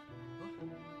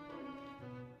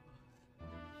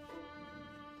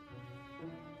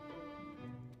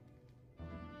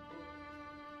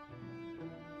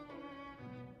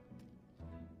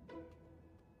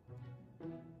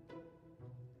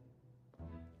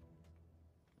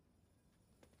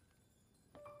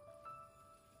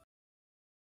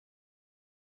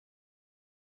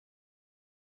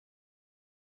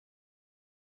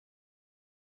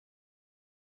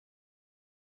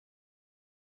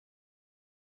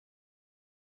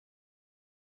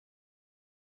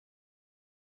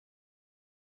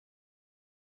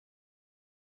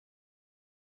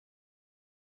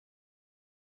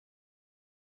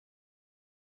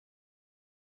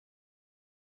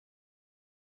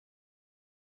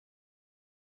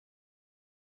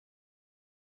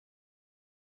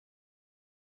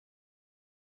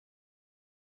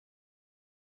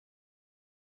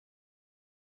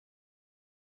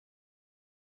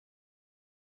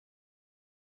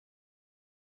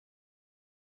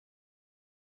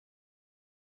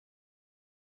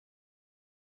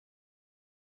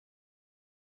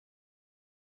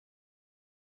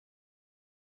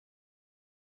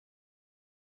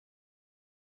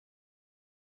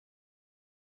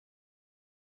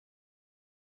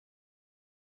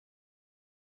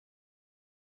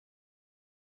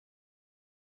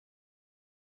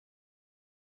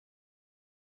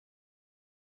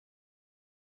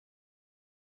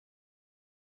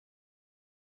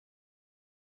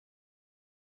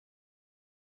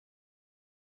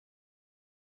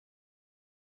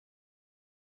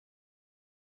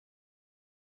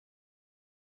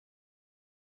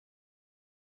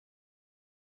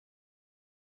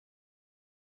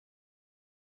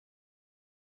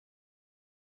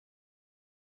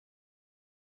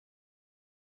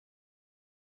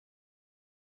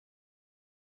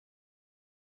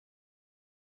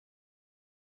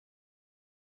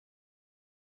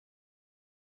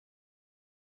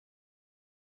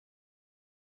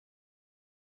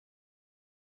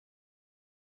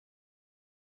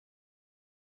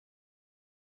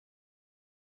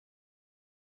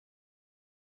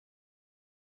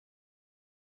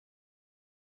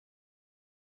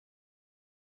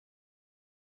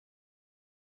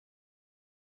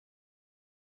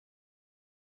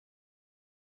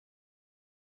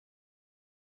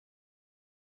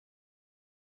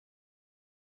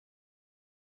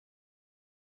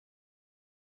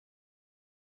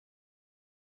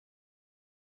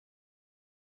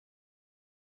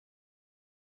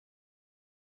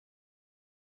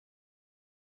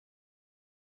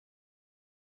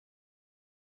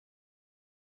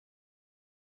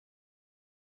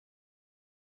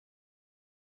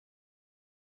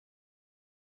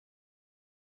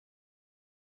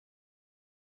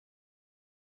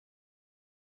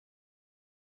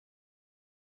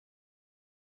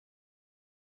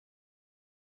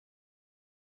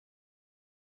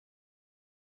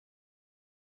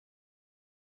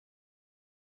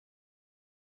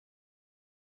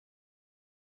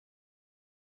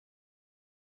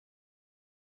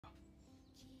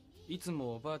いつ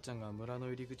もおばあちゃんが村の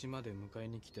入り口まで迎え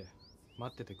に来て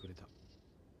待っててくれた。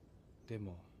で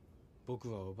も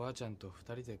僕はおばあちゃんと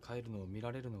二人で帰るのを見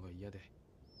られるのが嫌で、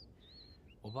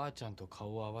おばあちゃんと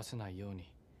顔を合わせないよう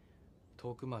に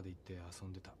遠くまで行って遊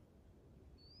んでた。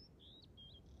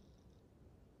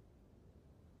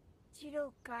ジ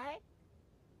ローかい？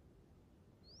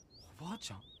おばあ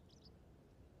ちゃん？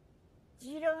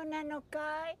ジローなのか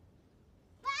い？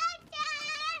ばあちゃん！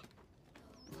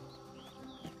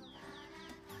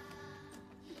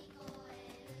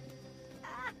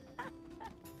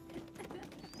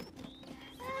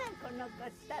この子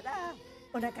ったら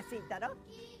お腹すいたろ？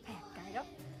早く帰ろう。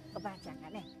おばあちゃんが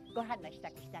ね、ご飯の支度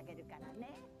してあげるから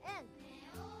ね。うん。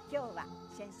今日は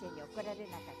先生に怒られ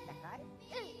なかったかい？うん、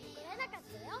怒らなかっ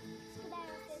たよ。宿題を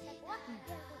忘れた子は喜ん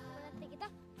でもらってきた。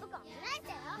僕は怒られ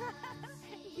たよ。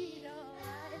ジロー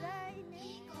偉い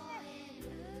ね。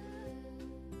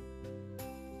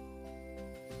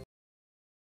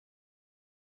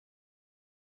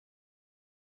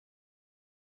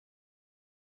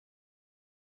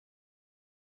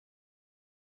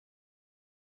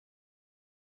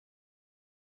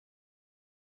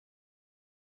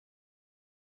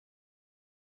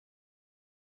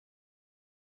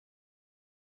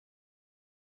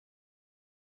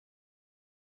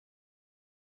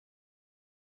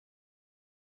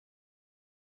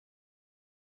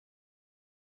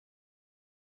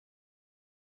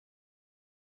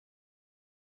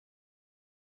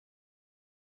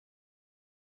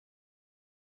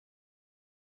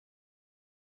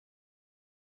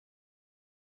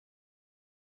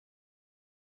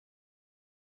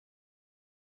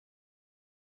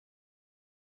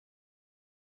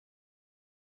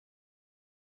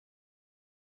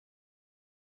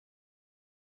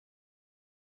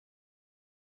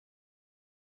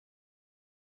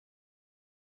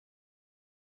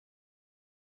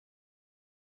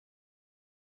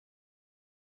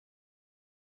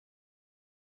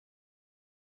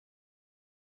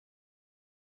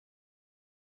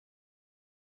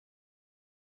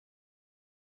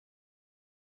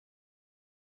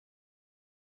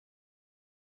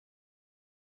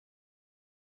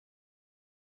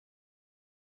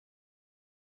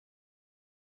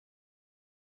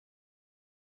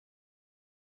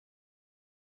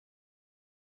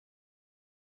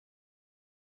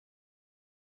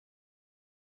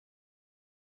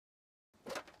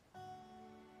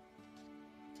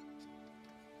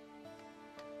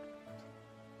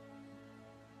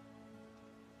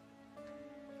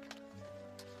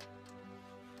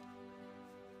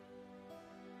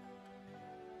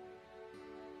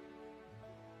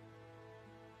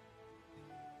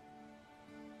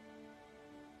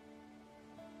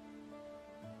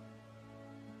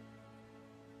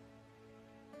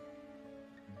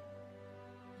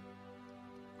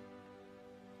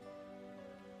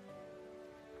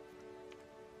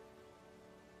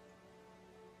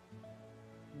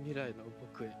未来の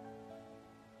僕へ。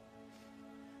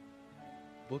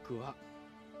僕は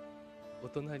大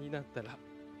人になったら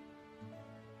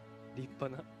立派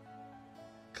な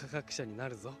科学者にな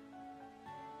るぞ。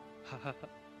ははは。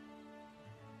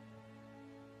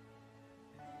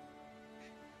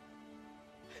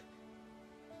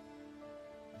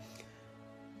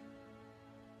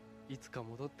いつか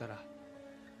戻ったら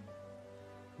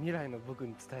未来の僕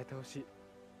に伝えてほしい。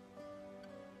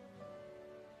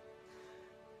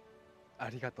あ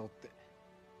りがとうって。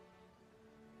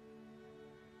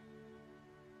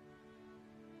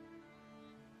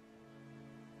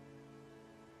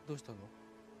どうしたの？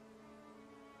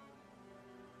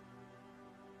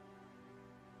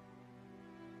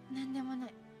なんでもな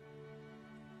い。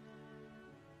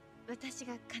私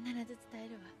が必ず伝え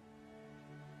るわ。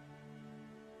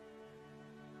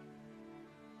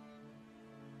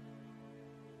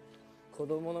子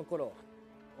供の頃、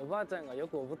おばあちゃんがよ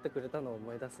くおぶってくれたのを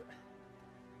思い出す。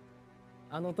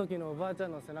あの時のおばあちゃ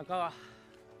んの背中は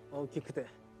大きくて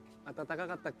暖か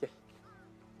かったっけ？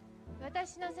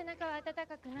私の背中は暖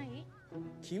かくない？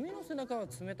君の背中は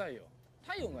冷たいよ。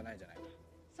体温がないじゃないか。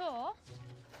そ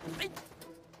う？いって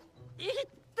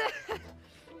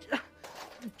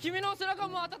君の背中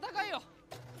も暖かいよ。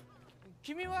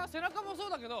君は背中もそう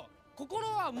だけど心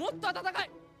はもっと暖か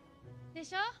いで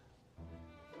しょ。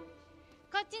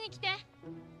こっちに来て。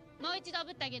もう一度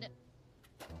ぶってあげる。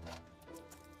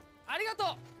ありがとう。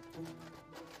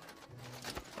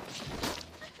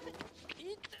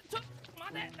いってちょっと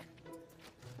待て。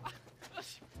あ、よ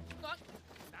し。な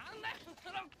んだよ。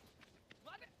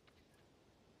待て。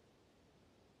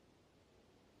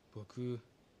僕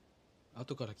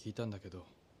後から聞いたんだけど、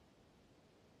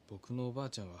僕のおばあ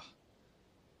ちゃんは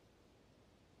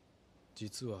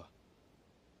実は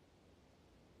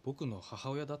僕の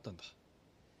母親だったんだ。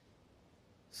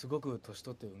すごく年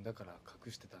取って産んだから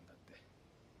隠してたんだって。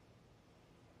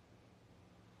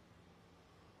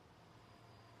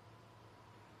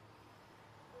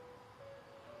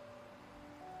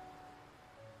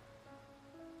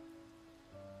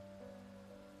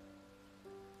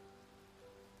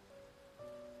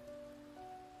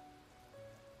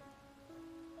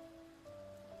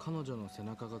彼女の背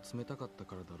中が冷たかった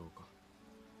からだろうか、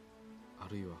あ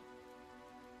るいは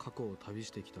過去を旅し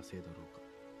てきたせいだろうか、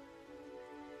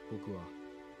僕は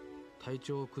体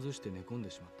調を崩して寝込ん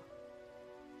でしまっ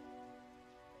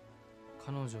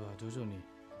た。彼女は徐々に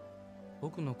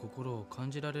僕の心を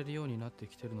感じられるようになって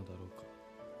きてるのだろうか、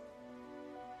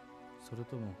それ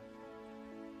とも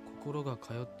心が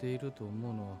通っていると思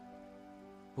うのは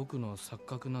僕の錯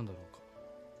覚なんだろうか。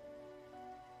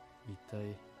一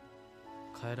体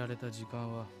変えられた時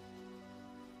間は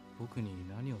僕に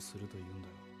何をするというんだ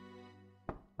ろう。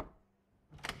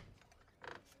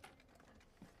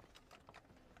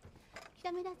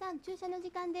北村さん、注射の時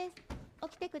間です。起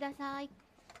きてください。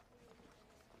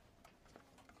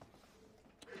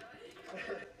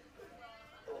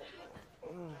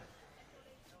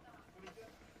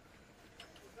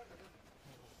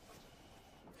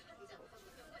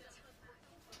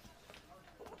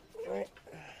はい、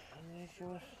お願いし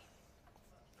ます。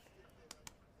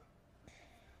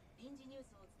臨時ニュー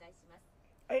スをお伝えします。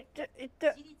あ、いっていっ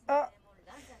て、あ、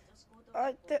あ、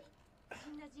いって。不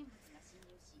審な人物が侵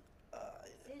入し、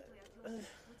生徒や教師を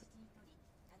人質に取り、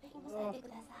立てこもされてく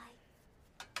ださい。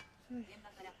現場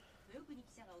から豊国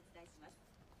記者がお伝えします。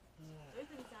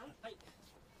豊国さん。はい。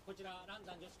こちらラン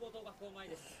ダン女子高等学校前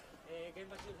です。現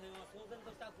場周辺は騒然と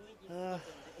した雰囲気になっ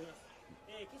ております。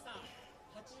今朝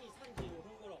8時35分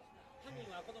頃、犯人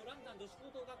はこのランダン女子高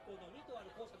等学校の2棟あ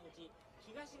る校舎のうち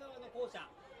東側の校舎、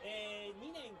2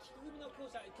年帰国組の教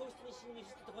室に侵入し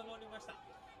てところにおりました。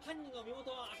犯人の身元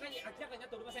は明らかになっ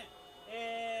ておりません。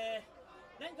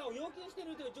何かを要求してい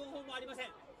るという情報もありませ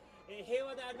ん。平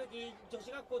和であるべき女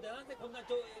子学校でなぜこんな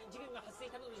事件が発生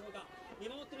したのでしょうか。見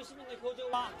守っている市民の表情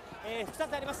は、複雑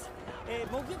あります。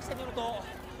目撃者によると、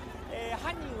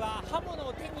犯人は刃物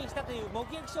を手にしたという目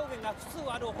撃証言が複数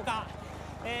あるほか、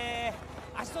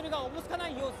足取りがおぼつかな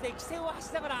い様子で規制を発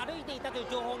しながら歩いていたという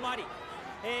情報もあり、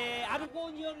アルコー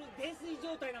ルによる泥酔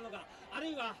状態なのか、ある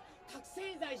いは覚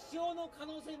醒剤使用の可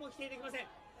能性も否定できません。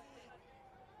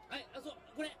はい、こ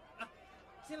れ、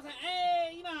すいませ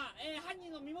ん、今、犯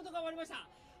人の身元が分かりました。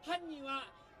犯人は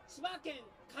千葉県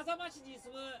風間市に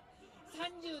住む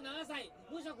37歳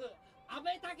無職阿部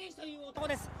武という男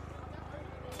です。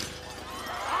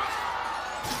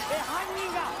犯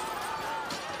人が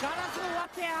ガラスを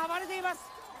割って暴れています。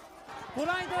ご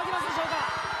覧いただけますでしょう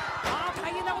か。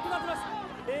大変なことになっています。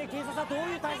警察はどう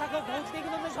いう対策を講じていく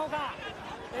のでしょうか。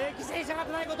犠牲者が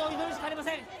出ないことを祈るしかありま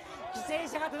せん。犠牲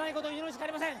者が出ないことを祈るしかあ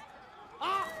りません。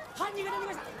あ、犯人が出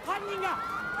てきました。犯人が、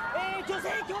女性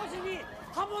教師に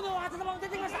刃物を当てたまま出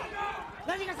てきました。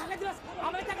何か叫んでます。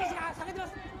安倍武が叫んでま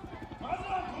す。まず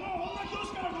はこの女教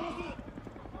師から殺す。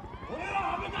俺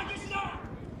は安倍武だ。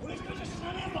俺一人じゃ死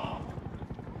なねえぞ。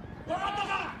分かった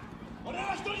か。俺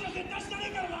は一人じゃ絶対死なね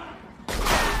えからな。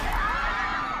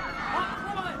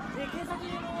警察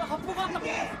に発砲があったもん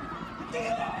です。こ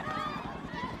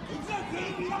いつは全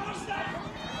員見守しだ。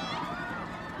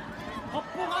発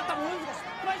砲があったものですが失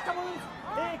敗したものです。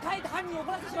かえって犯人を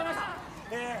怒らせてしまいました。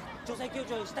女性教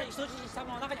師を人質にした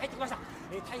まま中に入ってきました。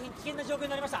大変危険な状況に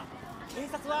なりました。警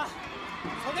察は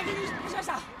狙撃に失敗しまし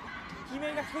た。悲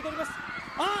鳴が聞こえております。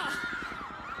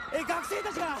学生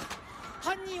たちが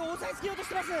犯人を押さえつけようとし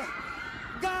てます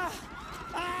が、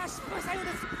失敗したよう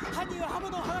です。犯人は刃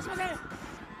物を剥がしません。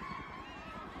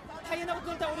大変なこ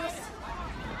とになっております。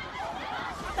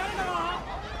誰かが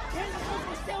警察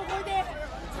の視線を越えて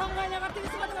3階に上がっている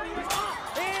姿が見えました。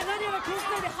何やら教室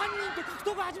内で犯人と格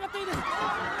闘が始まったようです。こ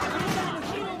の中でも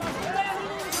ヒーローが存在す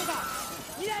るのでしょうか。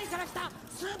未来から来た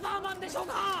スーパーマンでしょう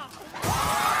か。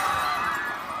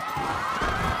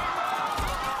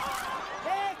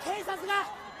警察が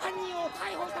犯人を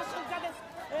逮捕した瞬間です。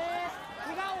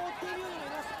怪我を負っているように見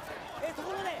えます。と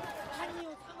ころで犯人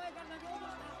を3階から投げ落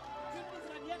とした人物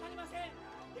が見当たりません。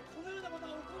このようなこと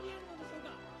は起こり得るのでしょう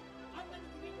か。あんなに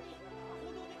機敏に行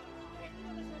動できる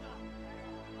人がいるのでしょうか。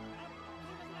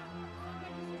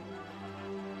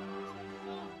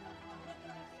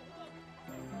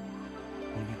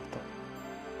お見事。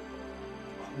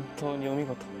本当にお見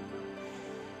事。や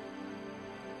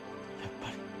っぱ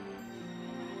り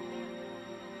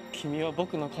君は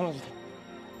僕の彼女だ。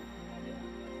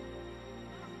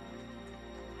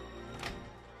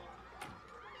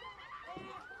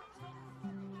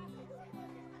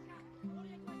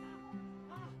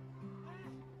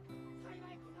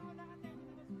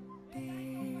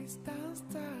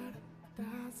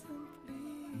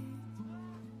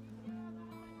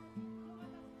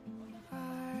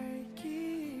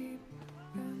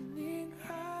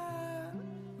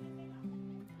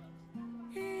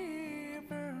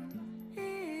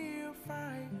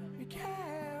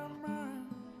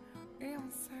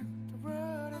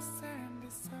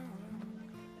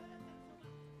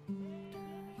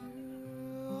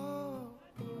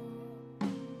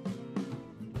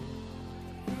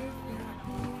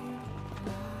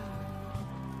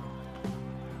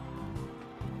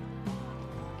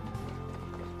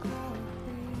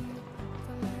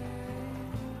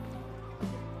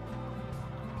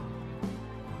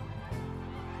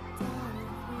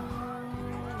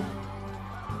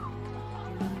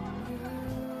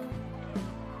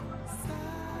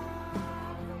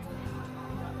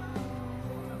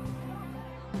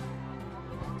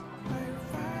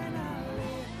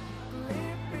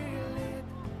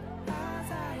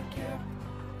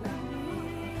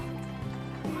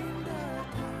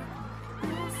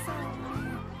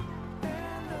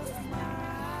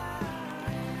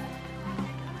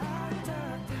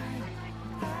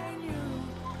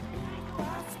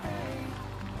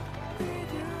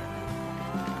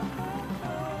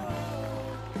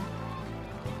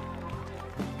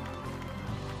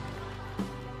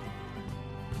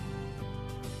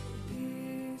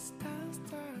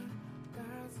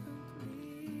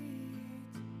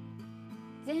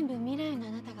全部未来の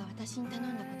あなたが私に頼ん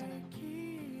だことなの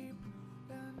に。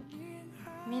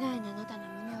未来のあなたの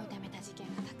胸を痛めた事件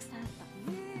がたくさんあっ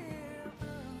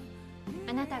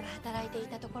た。あなたが働いてい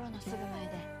たところのすぐ前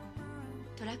で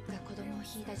トラックが子供を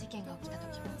ひいた事件が起きた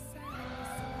時も。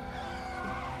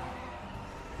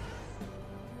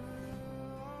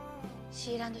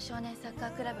シーランド少年サッカ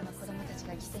ークラブの子供たち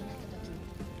が犠牲になった時も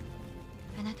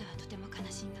あなたはとても悲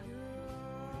しんだ。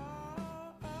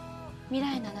未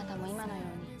来のあなたも今のよう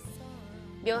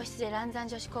に病室で嵐山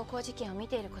女子高校事件を見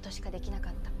ていることしかできなか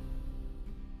った。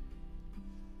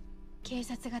警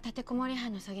察が立てこもり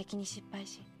犯の狙撃に失敗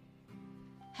し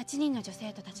8人の女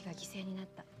生徒たちが犠牲になっ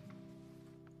た。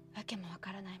わけもわ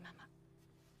からないまま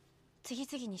次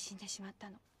々に死んでしまった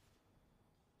の。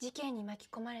事件に巻き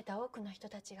込まれた多くの人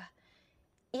たちが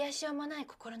癒しようもない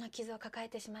心の傷を抱え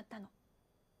てしまったの。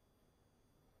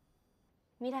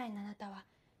未来のあなたは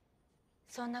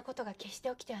そんなことが決して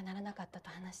起きてはならなかったと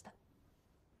話した。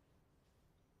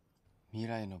未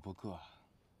来の僕は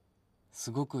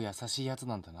すごく優しいやつ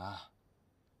なんだな。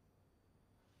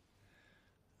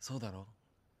そうだろ？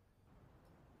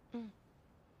うん。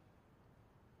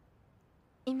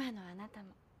今のあなたも。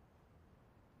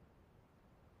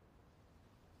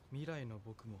未来の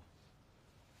僕も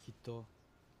きっと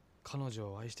彼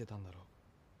女を愛してたんだろう。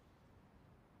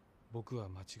僕は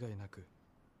間違いなく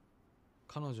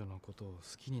彼女のことを好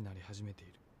きになり始めてい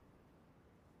る。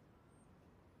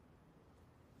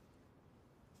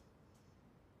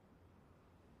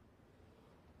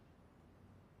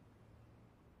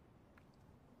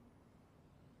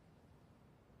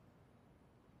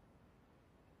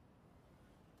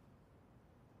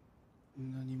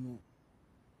何も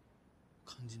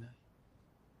感じない？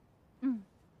うん。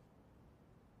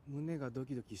胸がド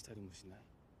キドキしたりもしない？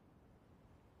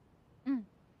うん。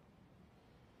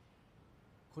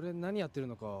これ何やってる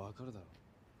のかわかるだろ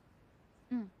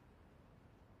うん。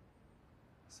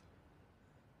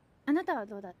あなたは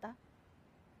どうだった？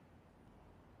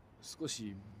少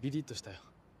しビリッとしたよ。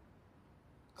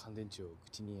乾電池を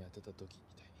口に当てた時み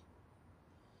たいに。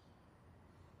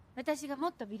私がも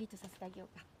っとビリッとさせてあげよ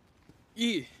うか。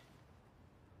いい。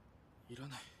いら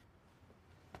ない。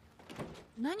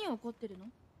何を怒ってるの？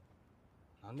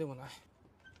なんでもない。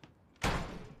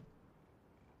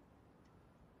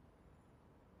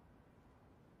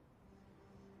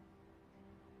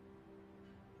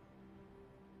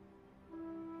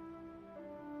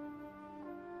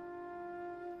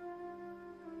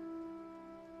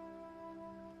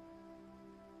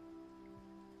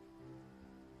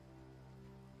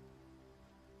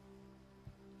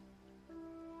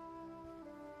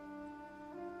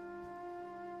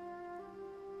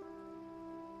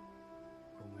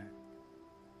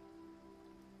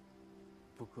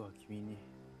僕は君に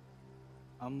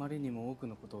あんまりにも多く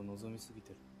のことを望みすぎ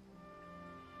てる。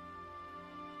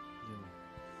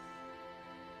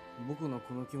でも僕の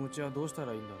この気持ちはどうした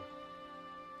らいいんだろう。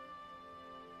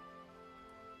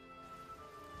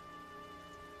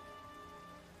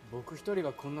僕一人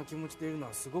がこんな気持ちでいるの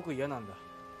はすごく嫌なんだ。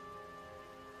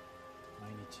毎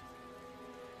日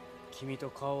君と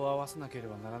顔を合わせなけれ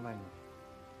ばならないのに、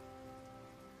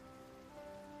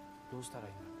どうしたらい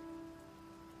いんだろう。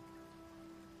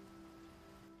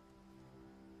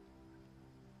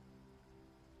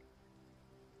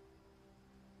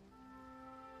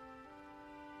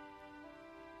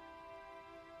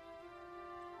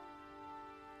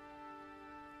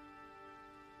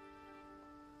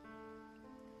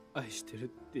愛してるっ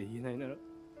て言えないなら、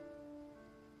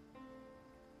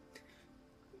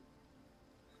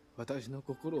私の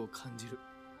心を感じ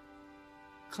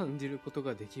ること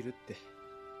ができるって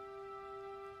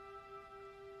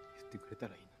言ってくれた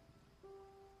らいいな。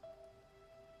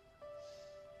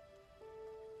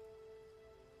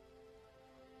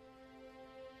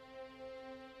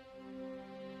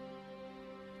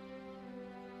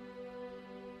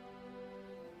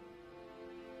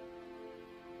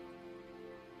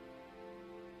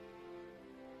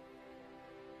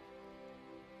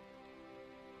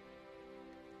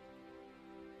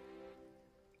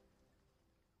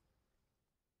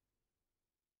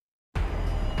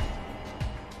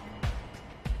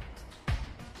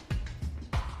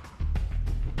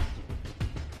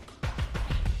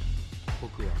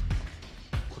僕は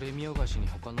これ見よがしに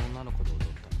他の女の子と踊っ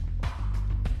た。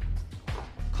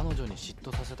彼女に嫉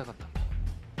妬させたかったんだ。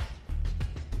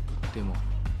でも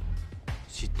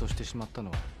嫉妬してしまった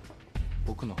のは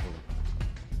僕の方だっ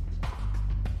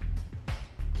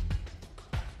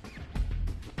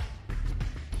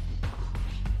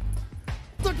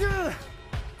た。ドキュー！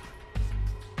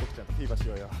僕ちゃんとフィーバーし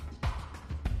ようよ。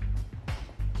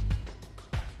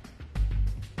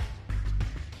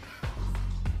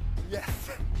イエ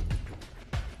ス！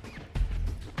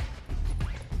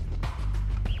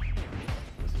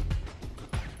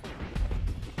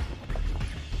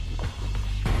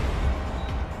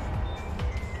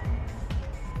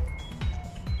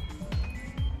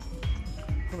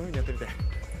この風にやってみて。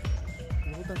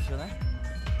登ったん知らない？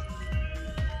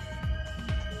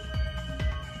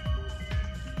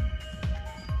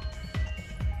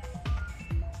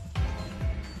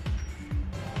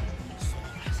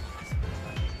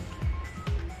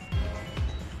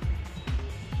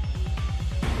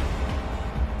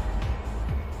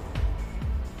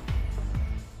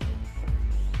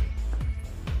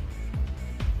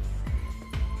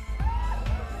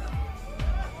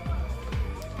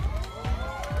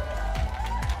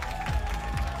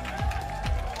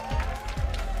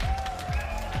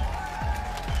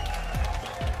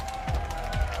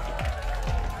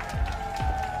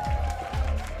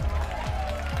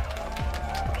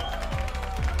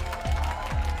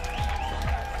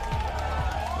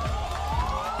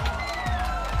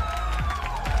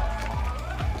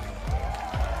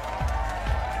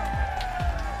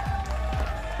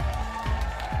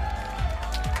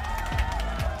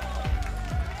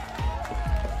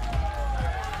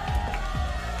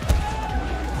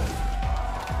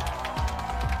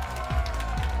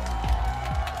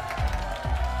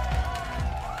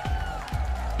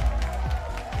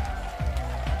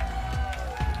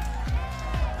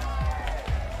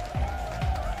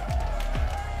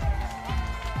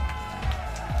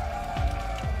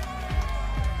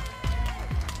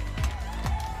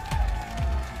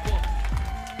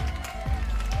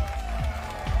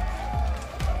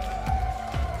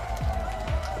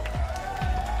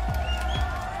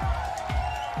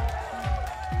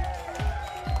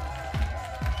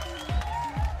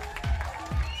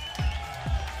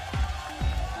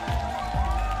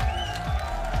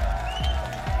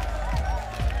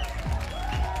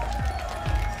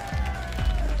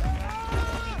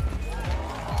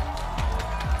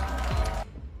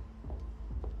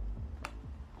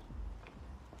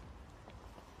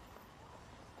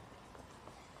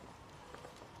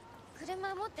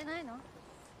車持ってないの？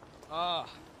ああ、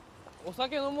お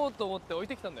酒飲もうと思って置い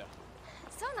てきたんだよ。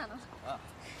そうなの？あ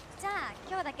じゃあ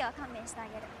今日だけは勘弁してあ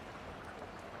げる。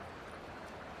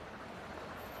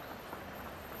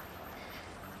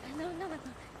あの女の子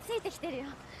ついてきてるよ。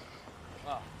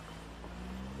ああ、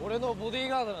俺のボディー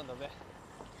ガードなんだぜ。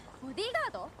ボディーガ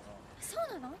ード？そう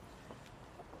なの？へえ、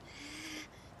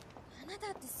あな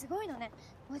たってすごいのね、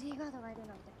ボディーガードがいるなん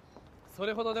て。そ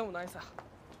れほどでもないさ。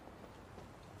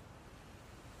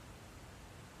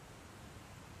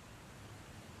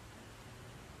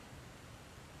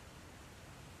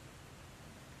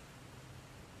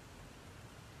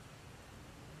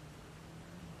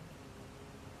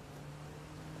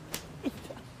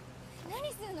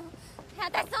何するの？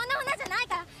私そんな女じゃない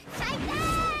から。最低！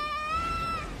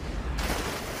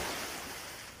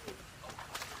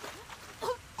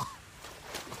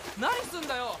何すん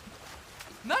だよ。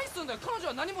何すんだよ。彼女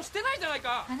は何もしてないじゃない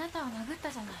か。あなたを殴った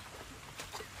じゃない。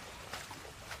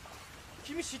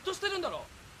君嫉妬してるんだろ。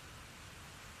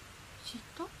嫉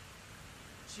妬？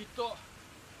嫉妬、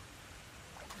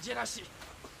ジェラシ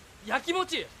ー、やきも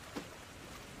ち、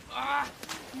ああ、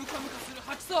ムカムカする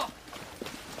吐きそう。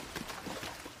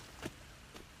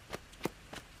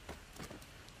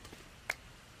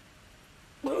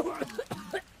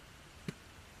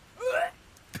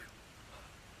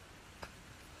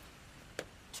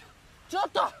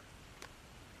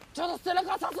ちょっと背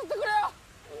中さすってくれよ。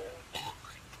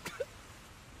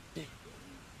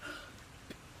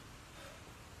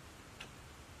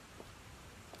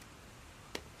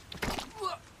う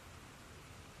わっ、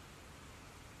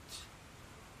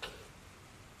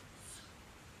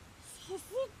さす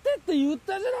って言っ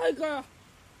たじゃないかよ。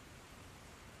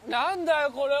なんだ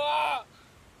よこれは。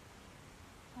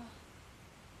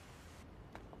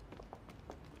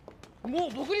も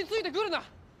う僕についてくるな。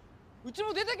うち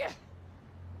も出てけ。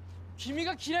君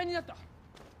が嫌いになった。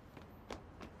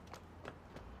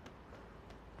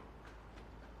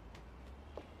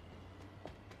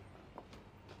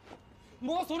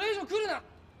もうそれ以上来るな。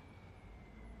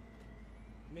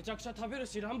めちゃくちゃ食べる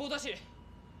し乱暴だし、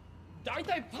大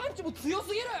体パンチも強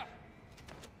すぎる。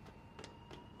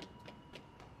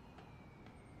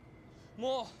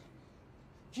もう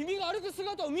君が歩く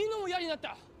姿を見るのも嫌になっ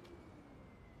た。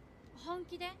本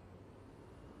気で？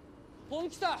本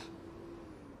気さ。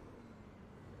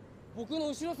僕の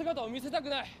後ろ姿を見せたく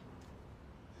ない。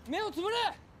目をつぶれ。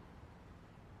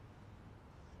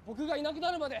僕がいなく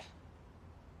なるまで。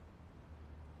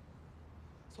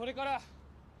それから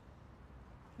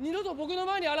二度と僕の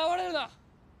前に現れるな。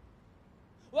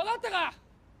分かったか？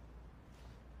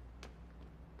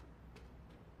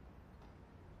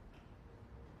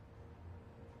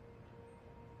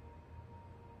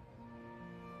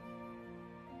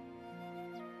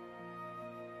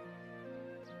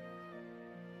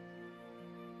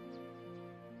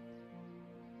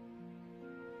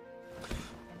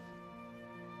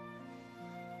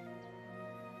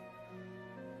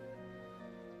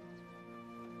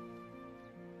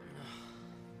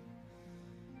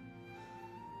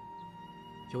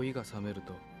酔いが覚める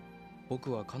と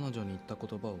僕は彼女に言った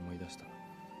言葉を思い出した。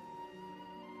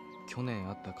去年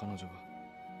会った彼女が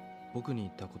僕に言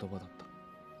った言葉だった。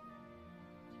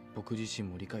僕自身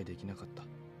も理解できなかった。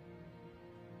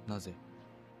なぜ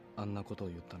あんなことを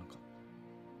言ったのか。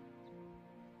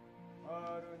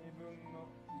 R2 分の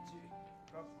1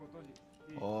カッコ閉じ T。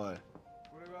 おい、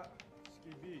これが式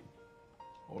B。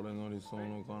 俺の理想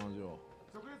の彼女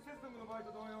直列接続の場合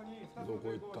と同様にど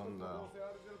こ行ったんだよ。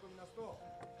 R0 とみなすと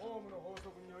オウムの法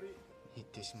則により言っ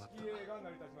てしまった。式 A が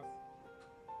成り立ちます。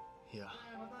いや、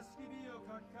また式 B を書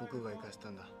き換えると僕が生かした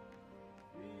んだ。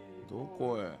ど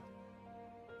こへ？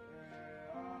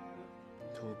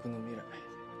遠くの未来。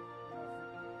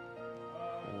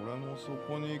俺もそ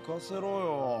こに行かせろ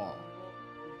よ。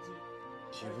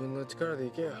自分の力で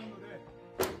行けよ。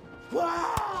わ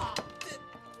あ！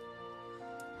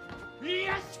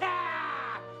よっし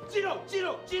ゃー！ジロー！い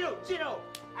らっし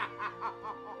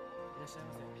ゃい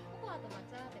ませ。ココアと抹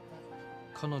茶ラテください。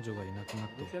彼女がいなくなっ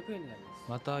て600円になります。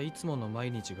またいつもの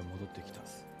毎日が戻ってきた。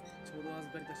ちょうどお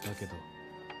預かりいたします。だけど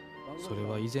それ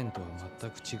は以前とは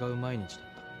全く違う毎日だった。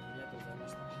ありがとうございま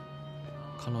した。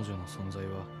彼女の存在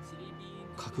は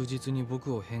確実に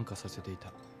僕を変化させてい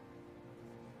た。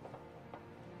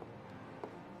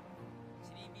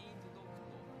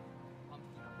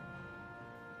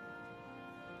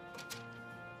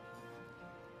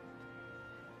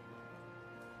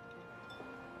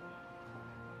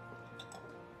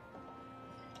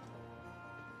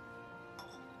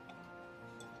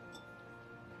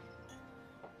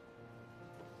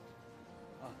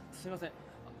すいません。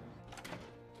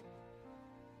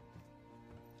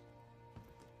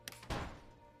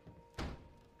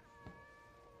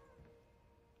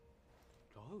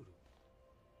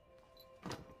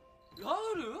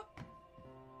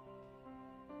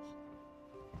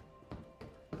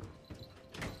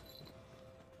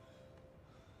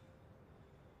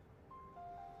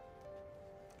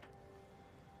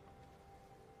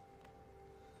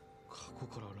こ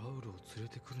からラウルを連れ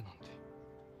てくるなんて。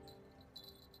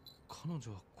彼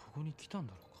女はここに来たん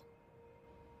だろうか。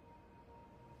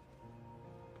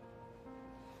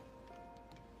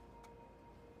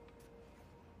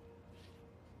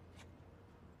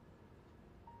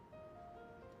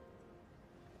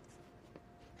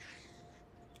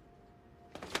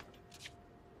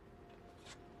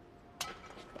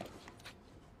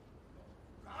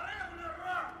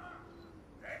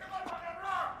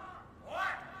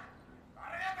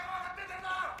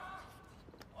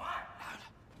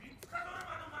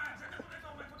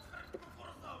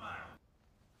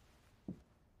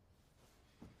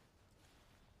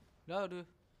ラウル、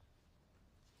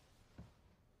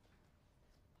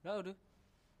ラウル、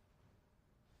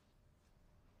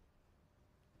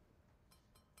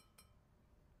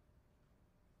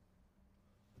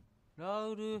ラ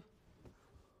ウル、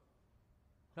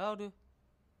ラウル。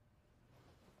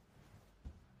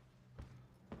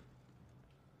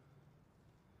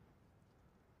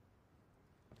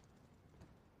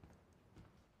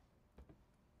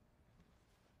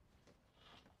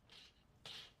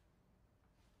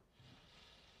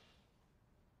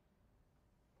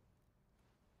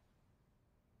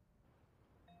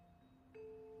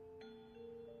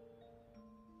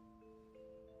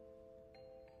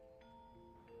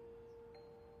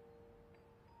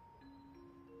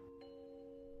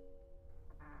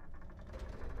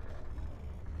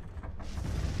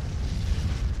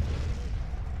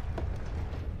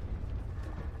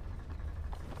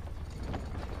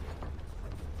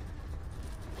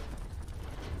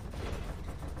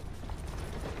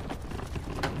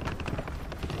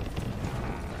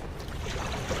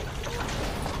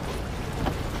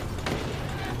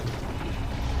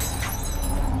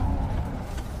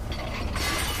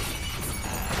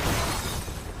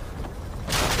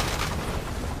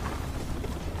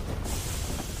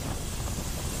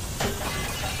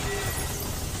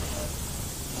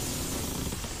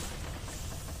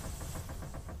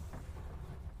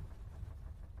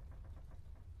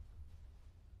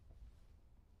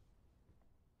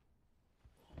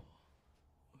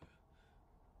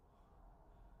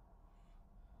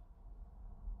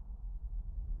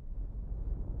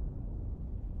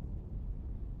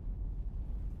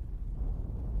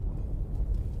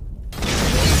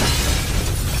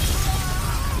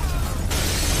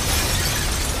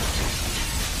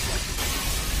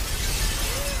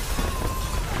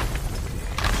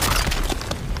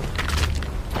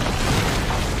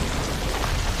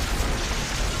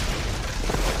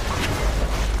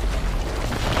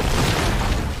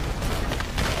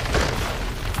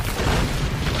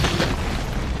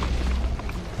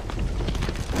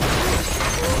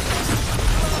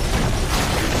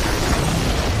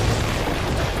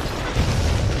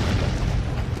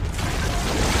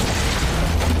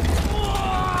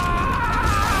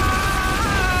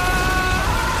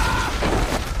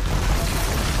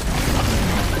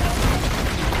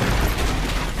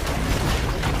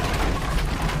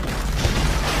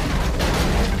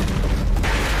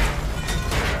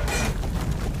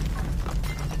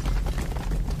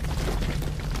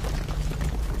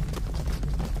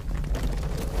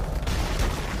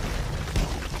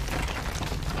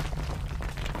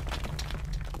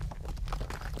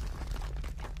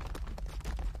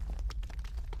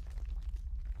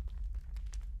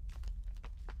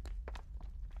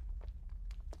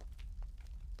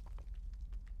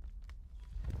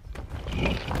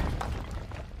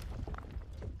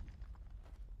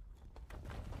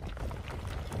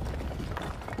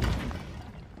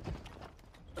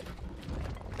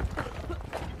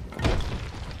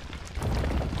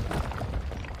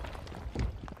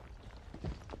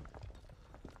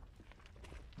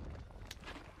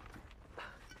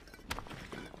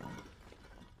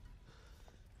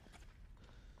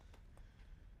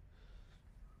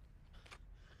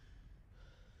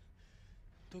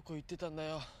どこ行ってたんだ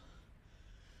よ。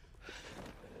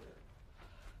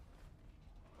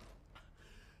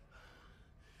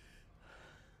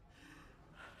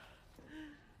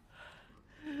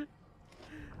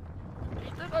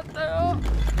痛かったよ。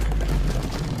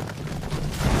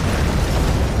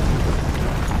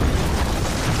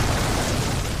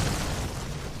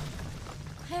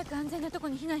早く安全なとこ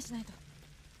に避難しないと。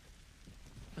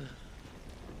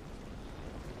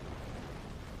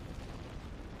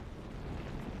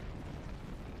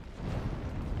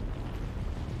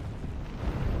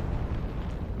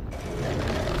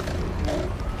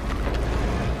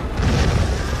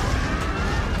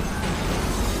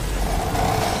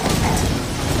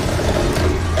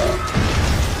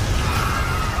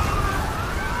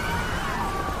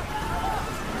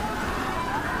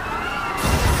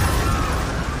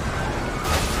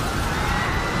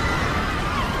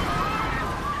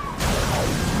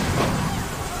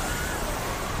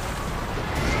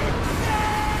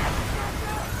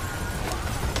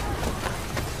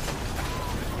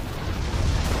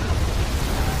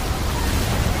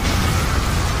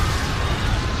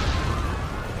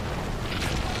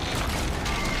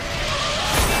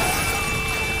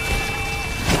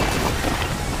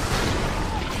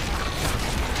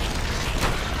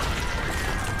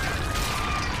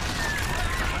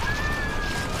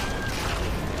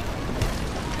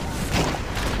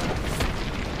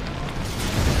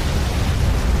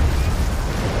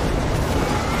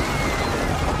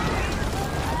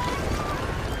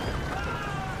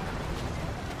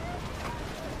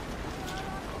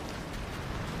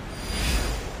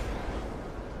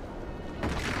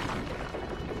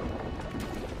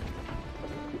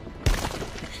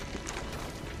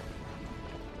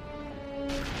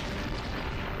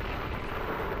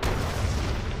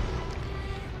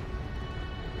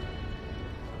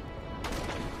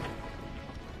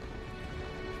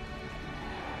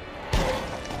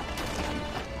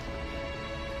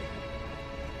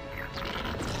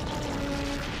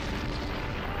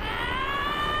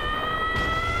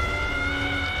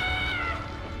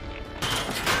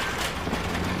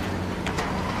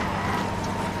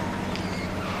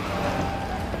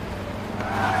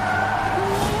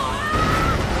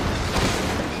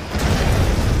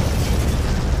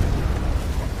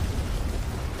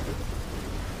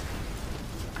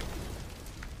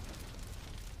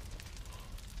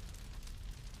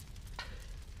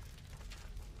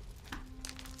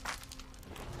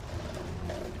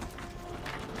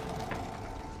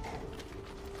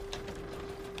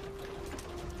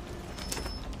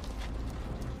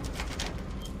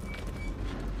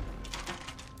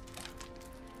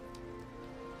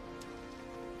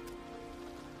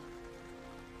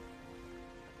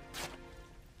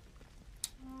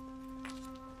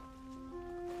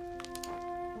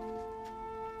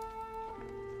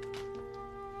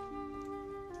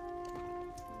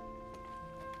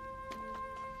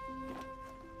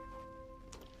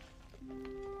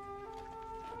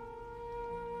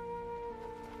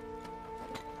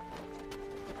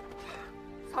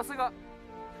さすが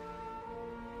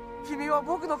君は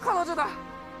僕の彼女だ。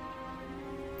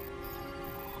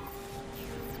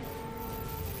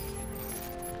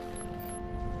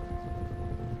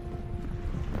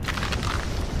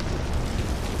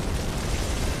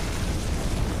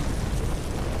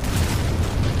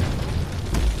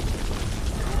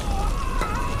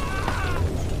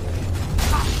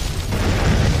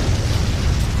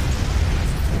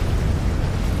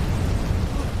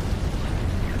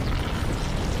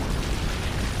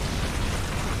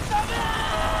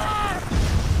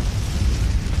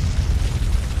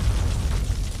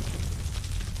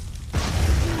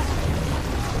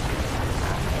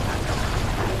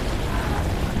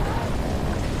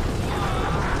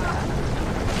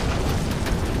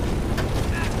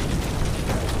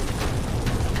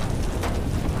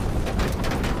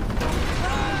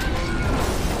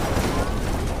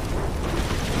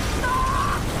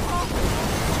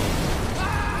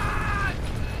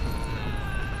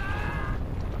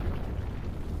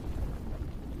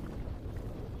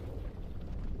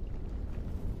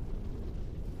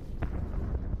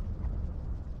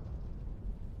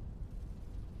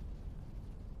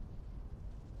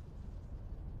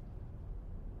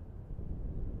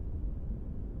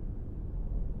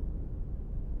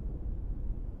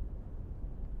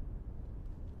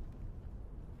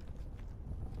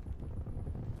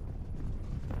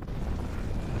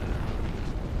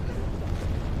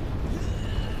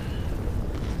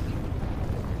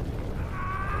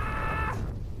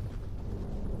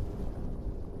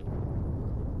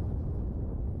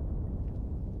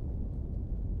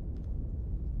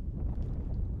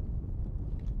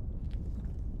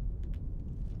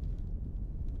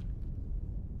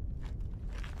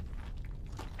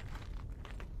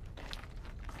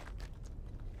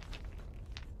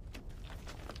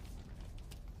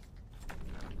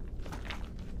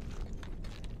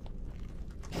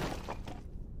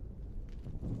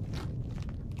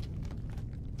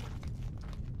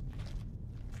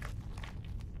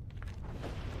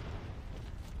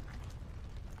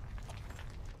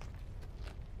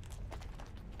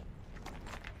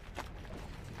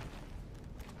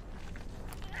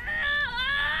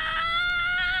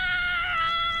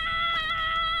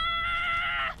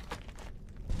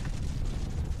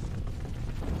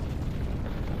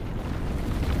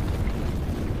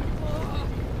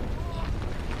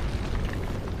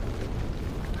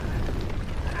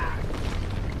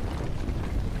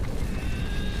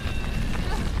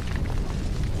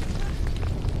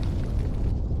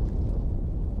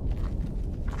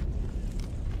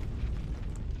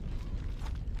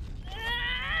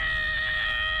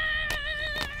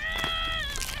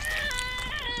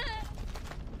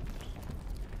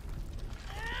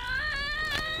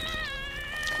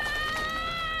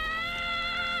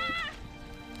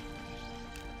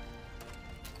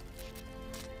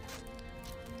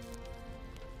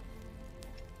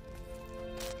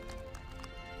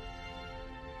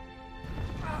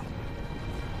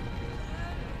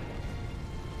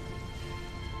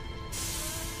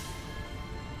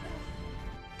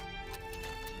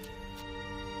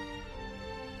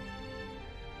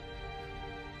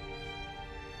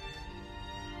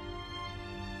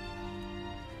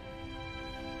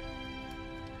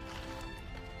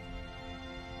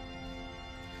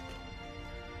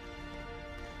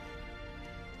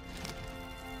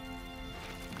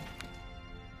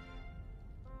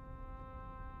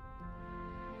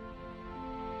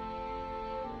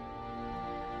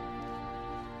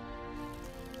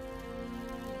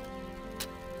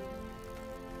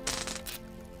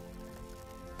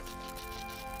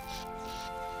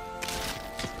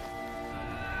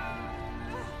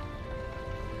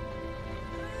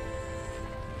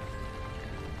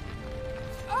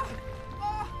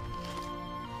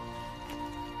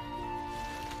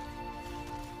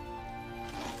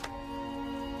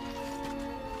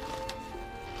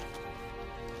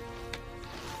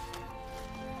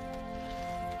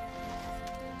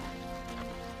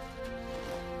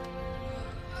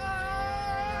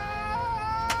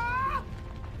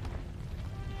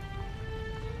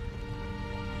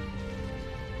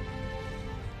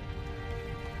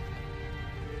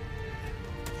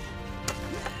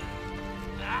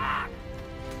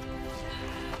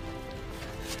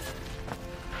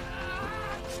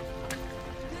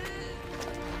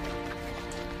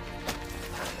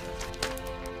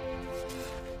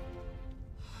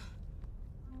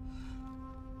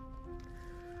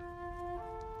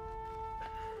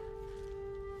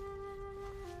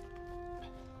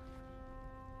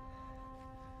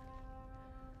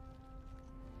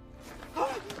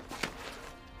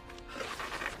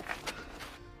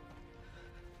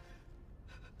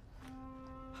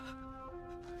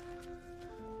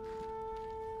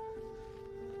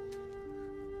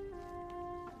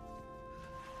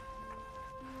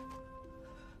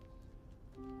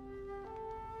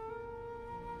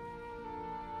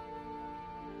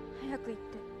く行って。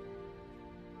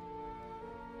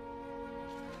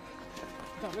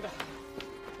ダメだ、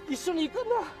一緒に行くん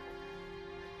だ。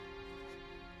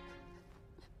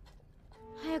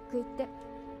早く行って。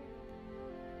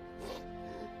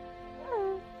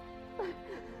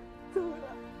ダメだ。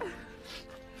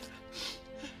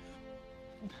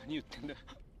何言ってんだ。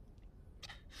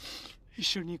一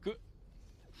緒に行く。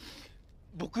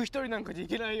僕一人なんかで行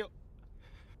けないよ。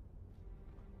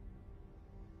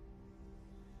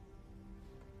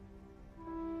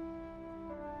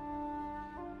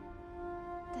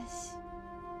私、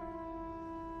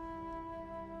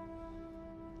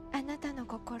あなたの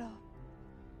心を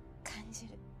感じ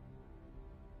る。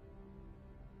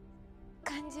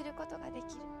感じることがで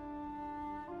きる。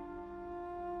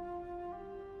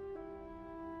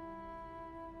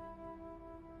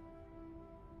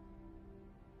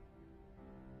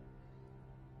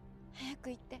早く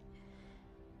行って。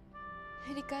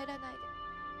振り返らないで。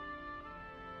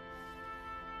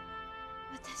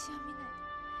私を見ないで。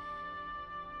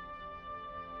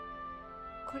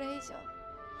これ以上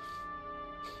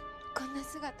こんな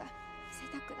姿見せ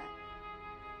たくな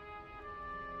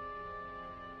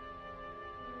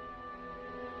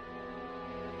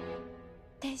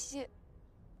い。撤収。ダメ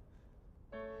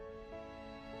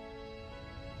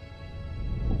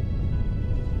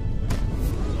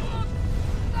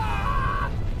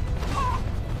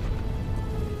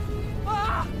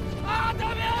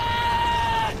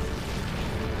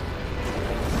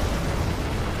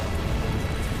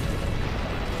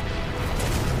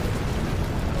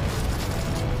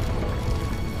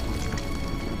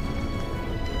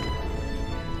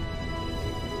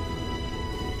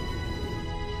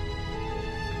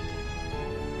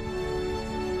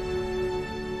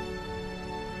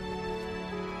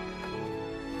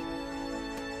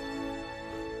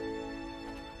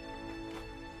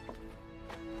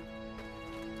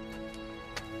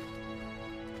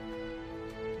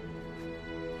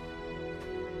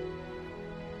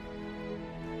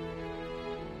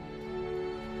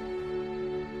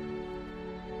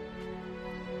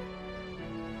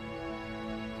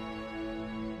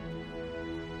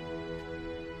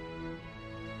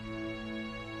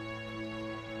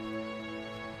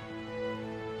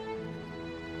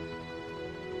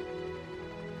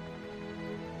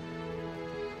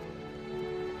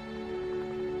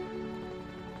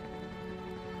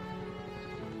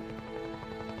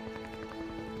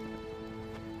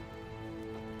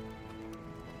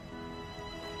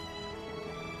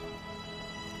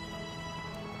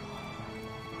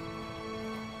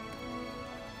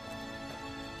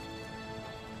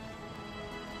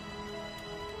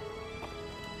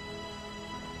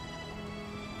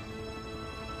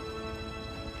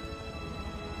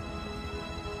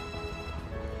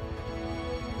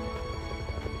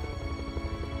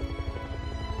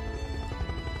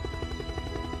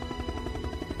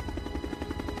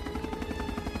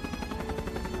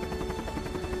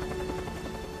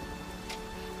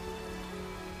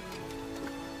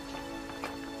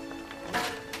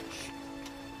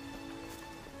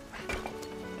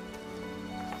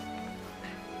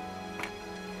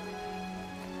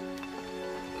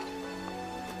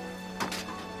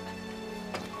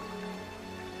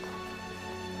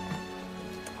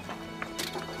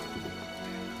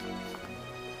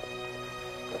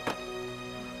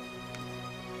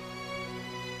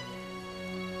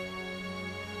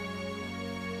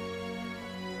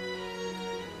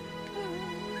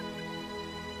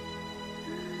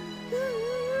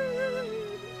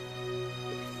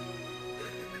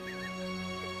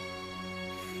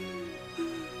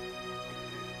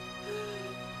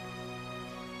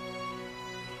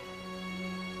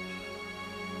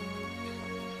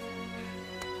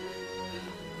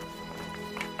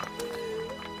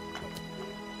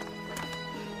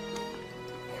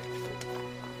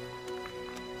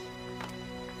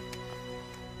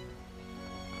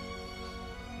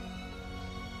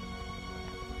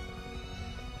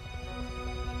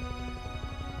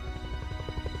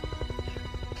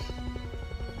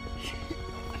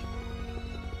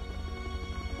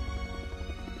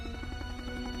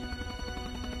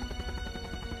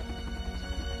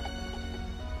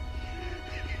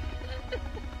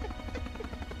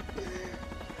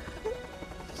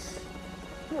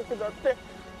僕だって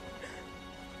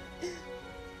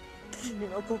君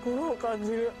の心を感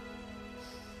じる。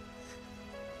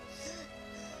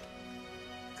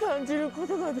感じるこ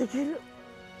とができる。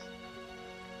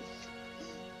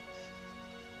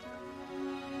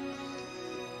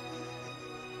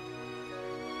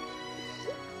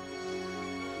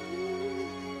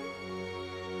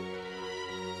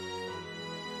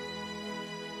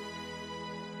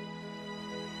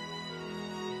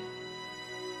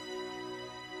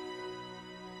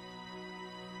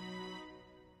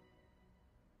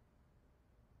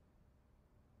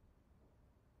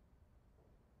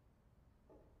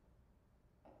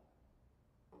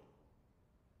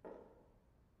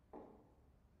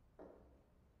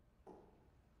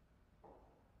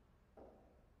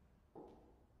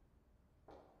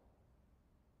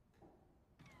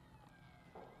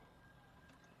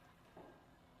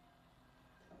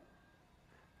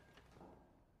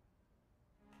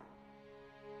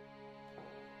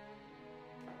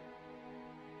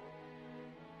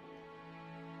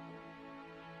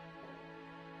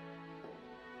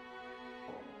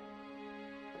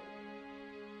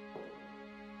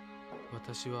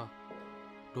私は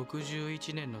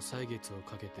61年の歳月を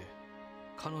かけて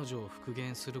彼女を復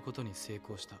元することに成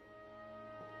功した。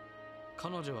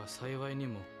彼女は幸いに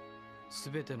も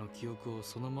全ての記憶を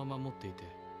そのまま持っていて、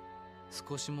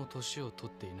少しも年を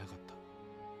取っていなかった。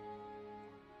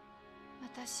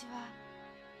私は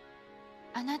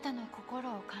あなたの心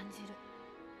を感じ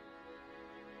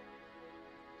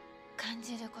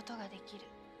ることができる。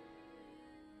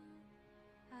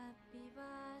 Happy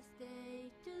birthday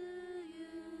to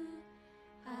you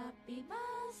Happy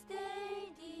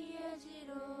birthday dear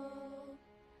Jiro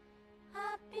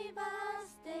Happy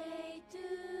birthday to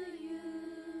you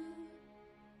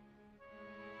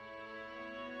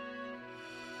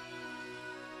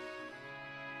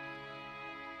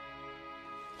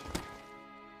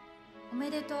おめ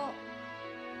でとう。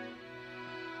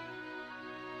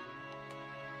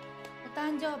お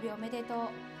誕生日おめでとう。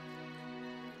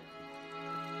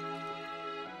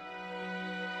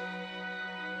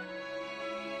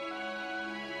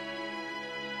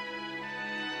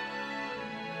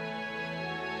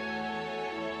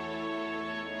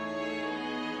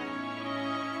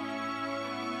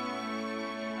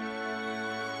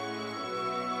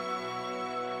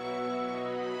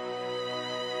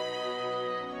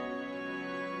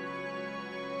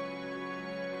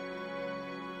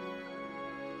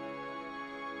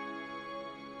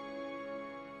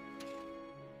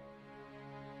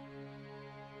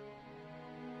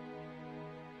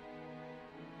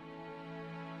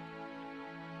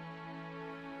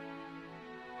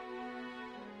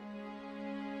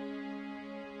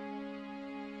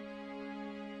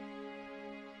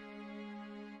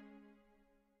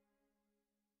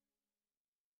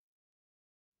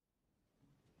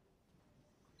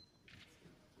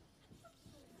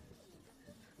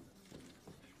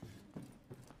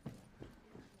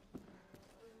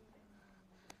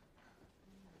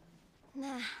ね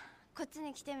え、こっち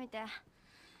に来てみて。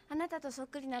あなたとそっ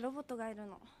くりなロボットがいる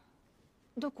の。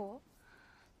どこ？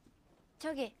チ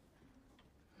ョギ。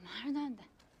丸なんだ。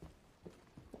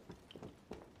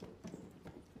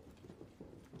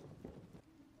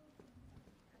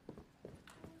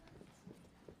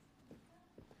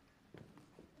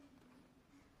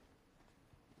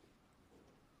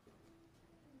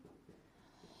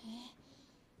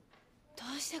ど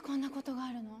うしてこんなことが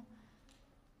あるの？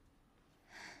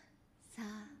さあ、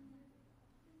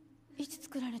いつ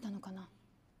作られたのかな。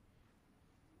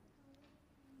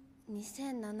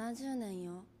2070年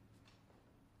よ。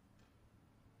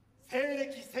西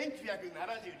暦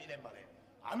1972年まで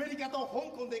アメリカと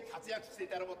香港で活躍してい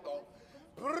たロボット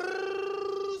ブルース・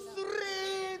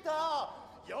リーと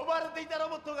呼ばれていたロ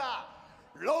ボットが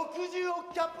60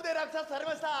億キャップで落札され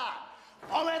ました。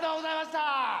おめでとうございまし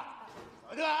た。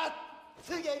それでは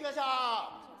次へ行きましょ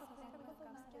う。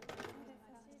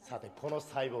さて、この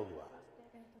サイボーグは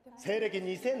西暦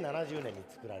2070年に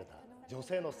作られた女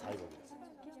性のサイボーグです。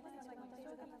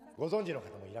ご存知の方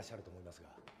もいらっしゃると思いますが、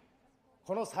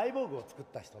このサイボーグを作っ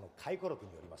た人の回顧録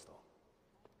によりますと、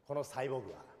このサイボー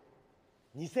グは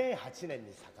2008年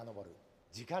に遡る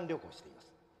時間旅行をしていま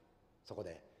す。そこ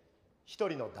で一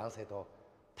人の男性と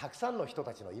たくさんの人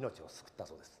たちの命を救った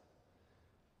そうです。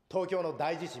東京の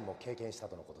大地震も経験した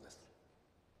とのことです。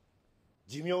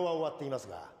寿命は終わっています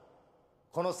が、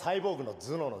このサイボーグの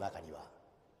頭脳の中には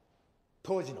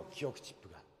当時の記憶チップ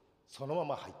がそのま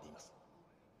ま入っています。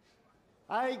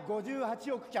はい、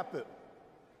58億キャップ、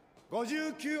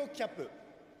59億キャップ、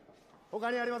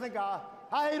他にありませんか。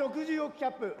はい、60億キャ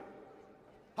ップ、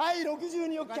はい、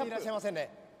62億キャップ。いらっしゃいませんね。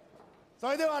そ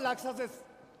れでは落札です。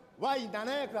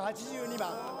 Y782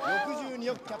 番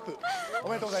62億キャップ、お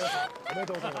めでとうございます。おめで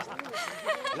とうございます。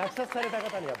落札された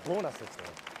方にはボーナスとして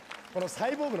このサ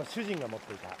イボーグの主人が持っ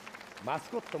ていたマス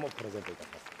コットもプレゼントいたし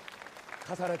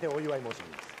ます。重ねてお祝い申し上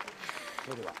げます。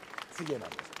それでは次へ参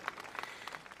りましょ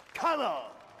う。カモン。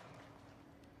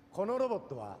このロボッ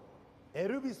トはエ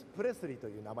ルビス・プレスリーと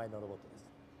いう名前のロボットです。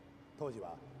当時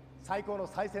は最高の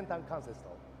最先端関節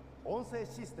と音声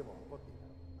システムを誇っていた。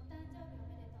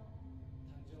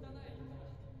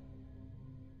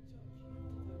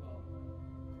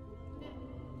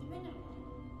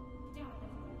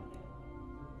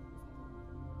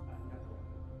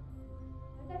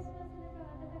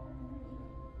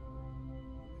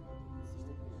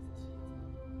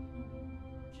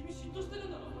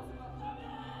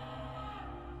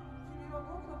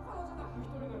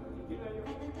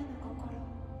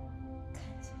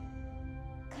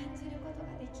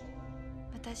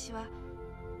私は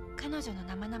彼女の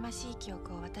生々しい記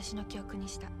憶を私の記憶に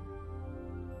した。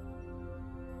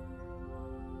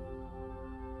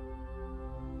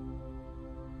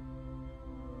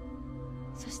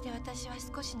そして私は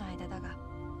少しの間だが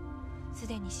す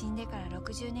でに死んでから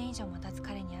60年以上も経つ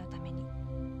彼に会うために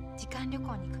時間旅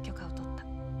行に行く許可を取った。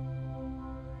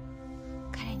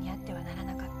彼に会ってはなら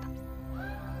なかっ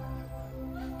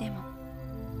た。でも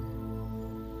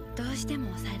どうしても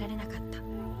抑えられなかった。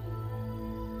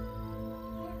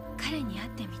彼に会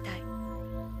ってみたい。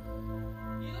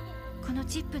この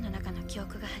チップの中の記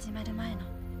憶が始まる前の、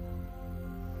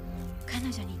彼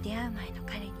女に出会う前の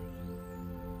彼に。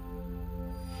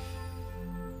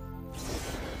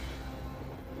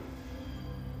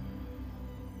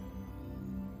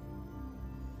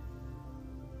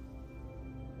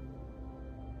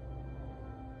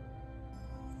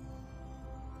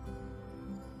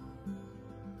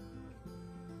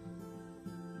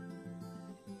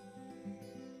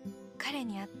彼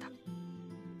に会った。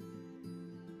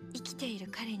生きている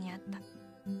彼に会った。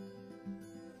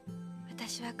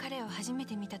私は彼を初め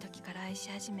て見た時から愛し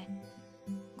始め、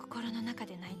心の中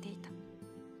で泣いていた。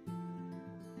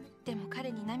でも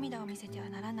彼に涙を見せては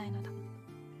ならないのだ。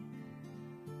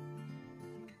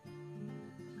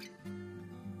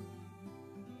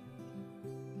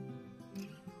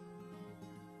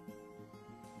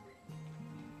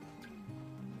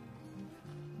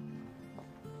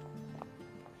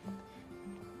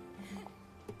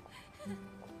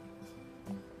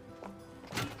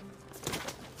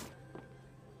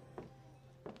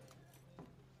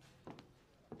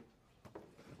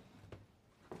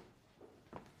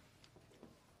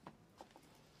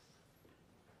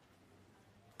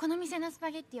この店のス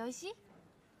パゲッティ美味しい？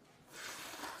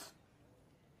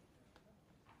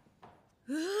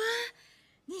うわー、2005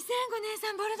年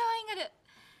産ボルドーイ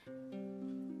ング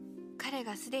ル。彼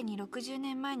がすでに60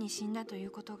年前に死んだとい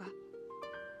うことが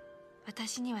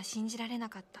私には信じられな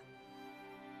かった。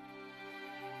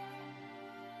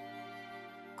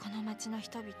この町の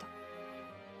人々、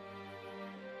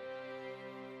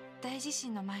大地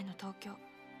震の前の東京、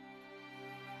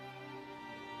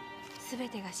すべ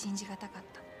てが信じがたかっ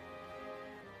た。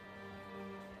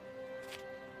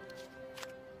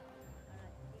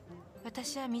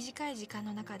私は短い時間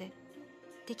の中で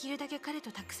できるだけ彼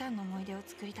とたくさんの思い出を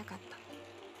作りたかった。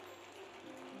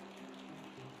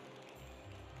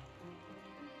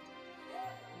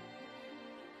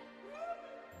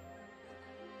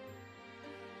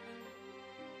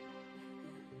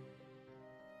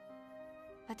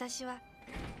私は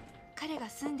彼が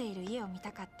住んでいる家を見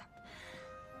たかっ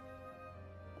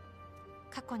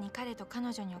た。過去に彼と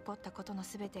彼女に起こったことの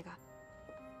すべてが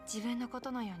自分のこ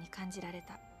とのように感じられ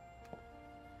た。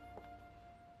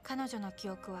彼女の記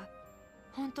憶は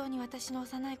本当に私の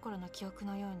幼い頃の記憶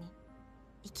のように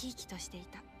生き生きとしてい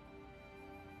た。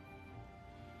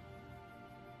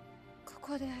こ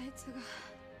こであいつが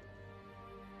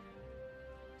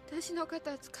私の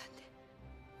肩を掴んで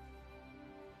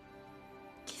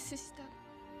キスし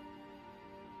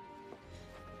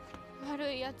た。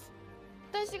悪いやつ、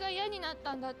私が嫌になっ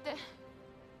たんだって。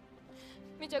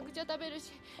めちゃくちゃ食べる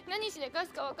し、何しでか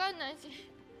すか分かんないし、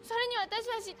それに私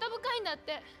は嫉妬深いんだっ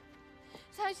て。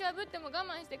最初はぶっても我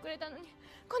慢してくれたのに、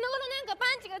この頃なんかパ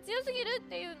ンチが強すぎるっ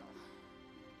ていうの。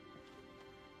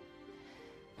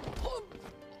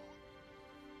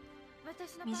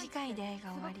短い出会い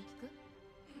が終わり、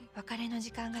別れの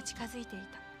時間が近づいてい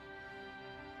た。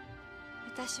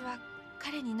私は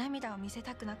彼に涙を見せ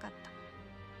たくなかった。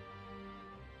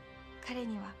彼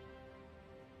には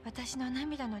私の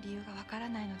涙の理由がわから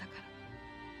ないのだか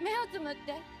ら。目をつむっ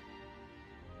て。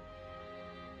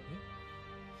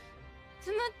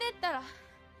つむってったら。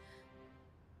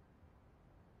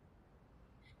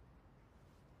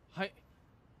はい、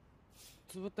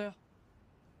つぶったよ。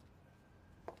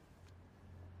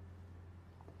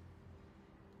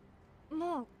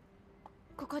もう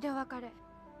ここでお別れ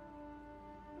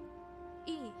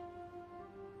いい？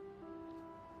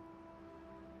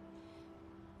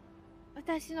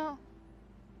私の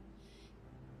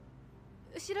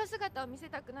後ろ姿を見せ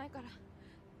たくないから、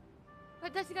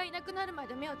私がいなくなるま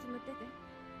で目をつむってて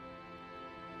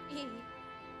いい？1000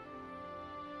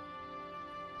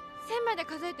まで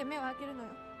数えて目を開けるのよ。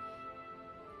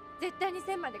絶対に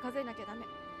1000まで数えなきゃダメ。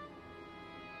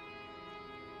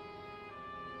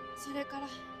それから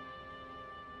こ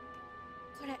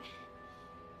れ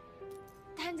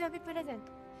誕生日プレゼン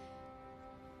ト。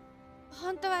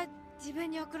本当は自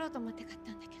分に送ろうと思って買っ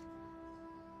たんだけど、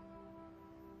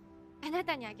あな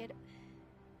たにあげる。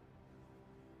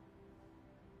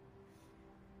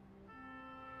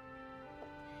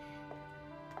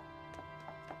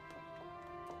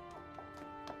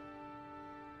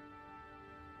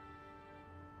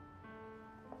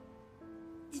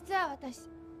実は私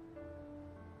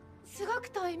すごく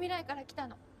遠い未来から来た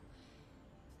の。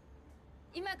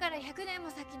今から100年も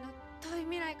先の遠い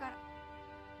未来から。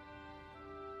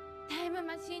タイム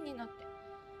マシーンに乗って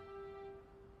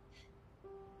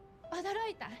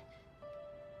驚いた？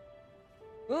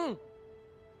うん。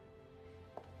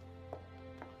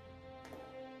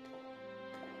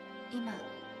今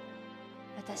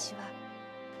私は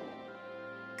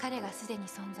彼がすでに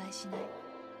存在しない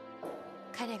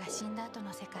彼が死んだ後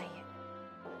の世界へ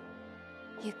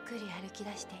ゆっくり歩き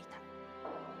出していた。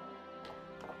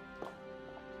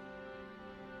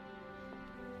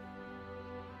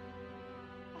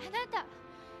あなた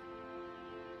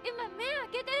今目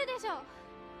開けてるでしょ。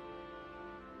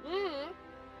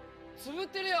つぶっ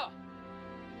てるよ。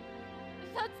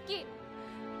嘘つき。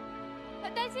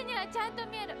私にはちゃんと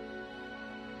見える。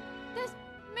私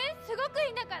目すごくい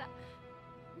いんだから。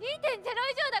 2.0 以上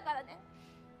だからね。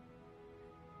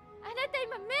あなた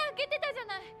今目開けてたじゃ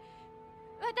ない。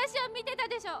私を見てた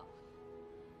でしょ。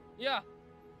いや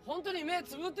本当に目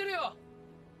つぶってるよ。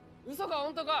嘘か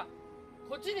本当か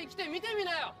こっちに来て見てみ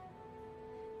なよ。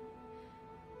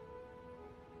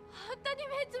本当に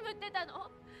目つぶってた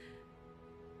の？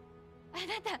あな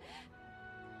た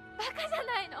バカじゃ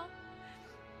ないの？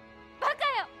バカ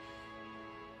よ。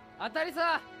当たり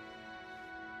さ。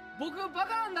僕バ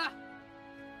カなんだ。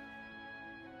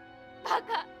バ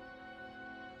カ。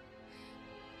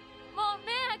もう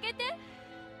目開けて。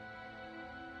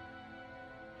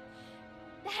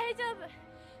大丈夫、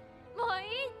もういい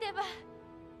ってば。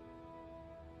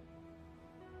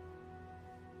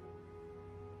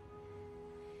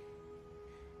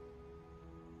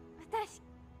私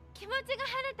気持ちが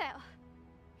晴れたよ。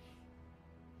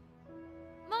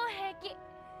もう平気。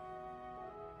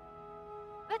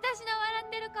私の笑っ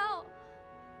てる顔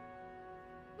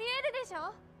見えるでし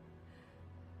ょ。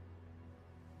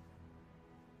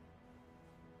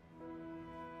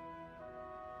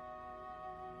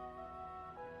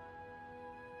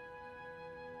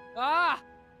ああ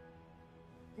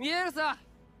見えるさ。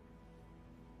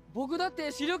僕だっ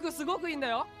て視力すごくいいんだ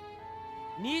よ。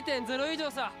 2.0 以上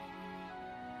さ。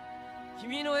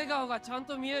君の笑顔がちゃん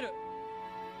と見える。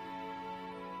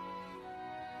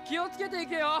気をつけてい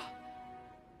けよ。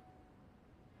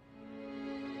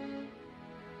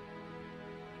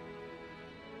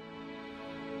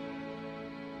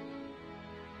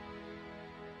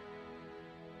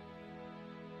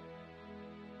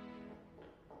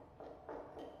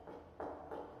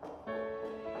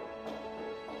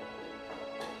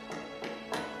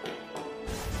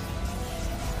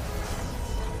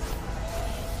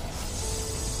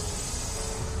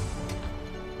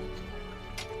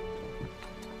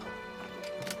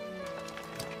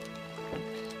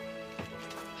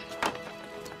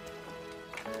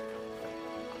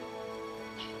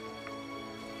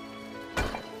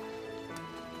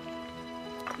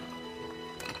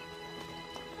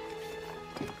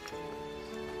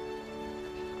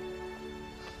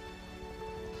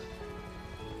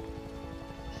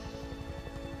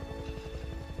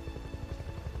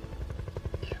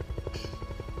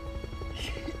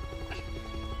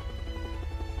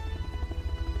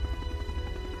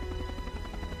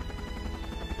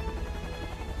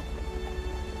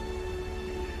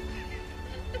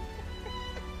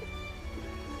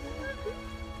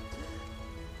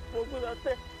僕だっ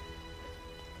て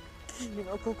君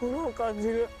の心を感じ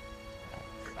る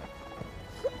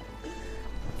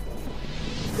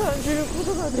こ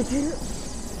とができる。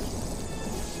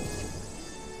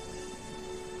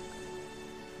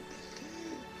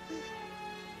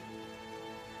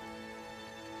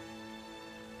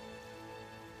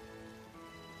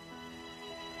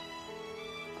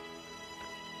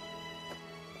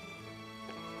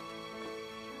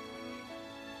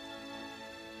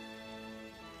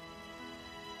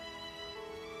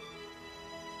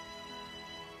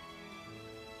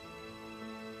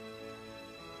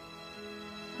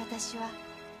私は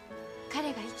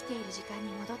彼が生きている時間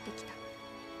に戻ってきた。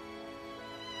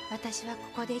私はこ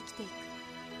こで生きていく。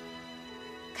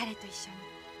彼と一緒に。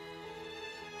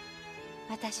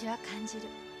私は感じる。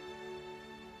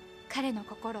彼の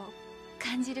心を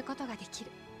感じることができ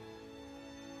る。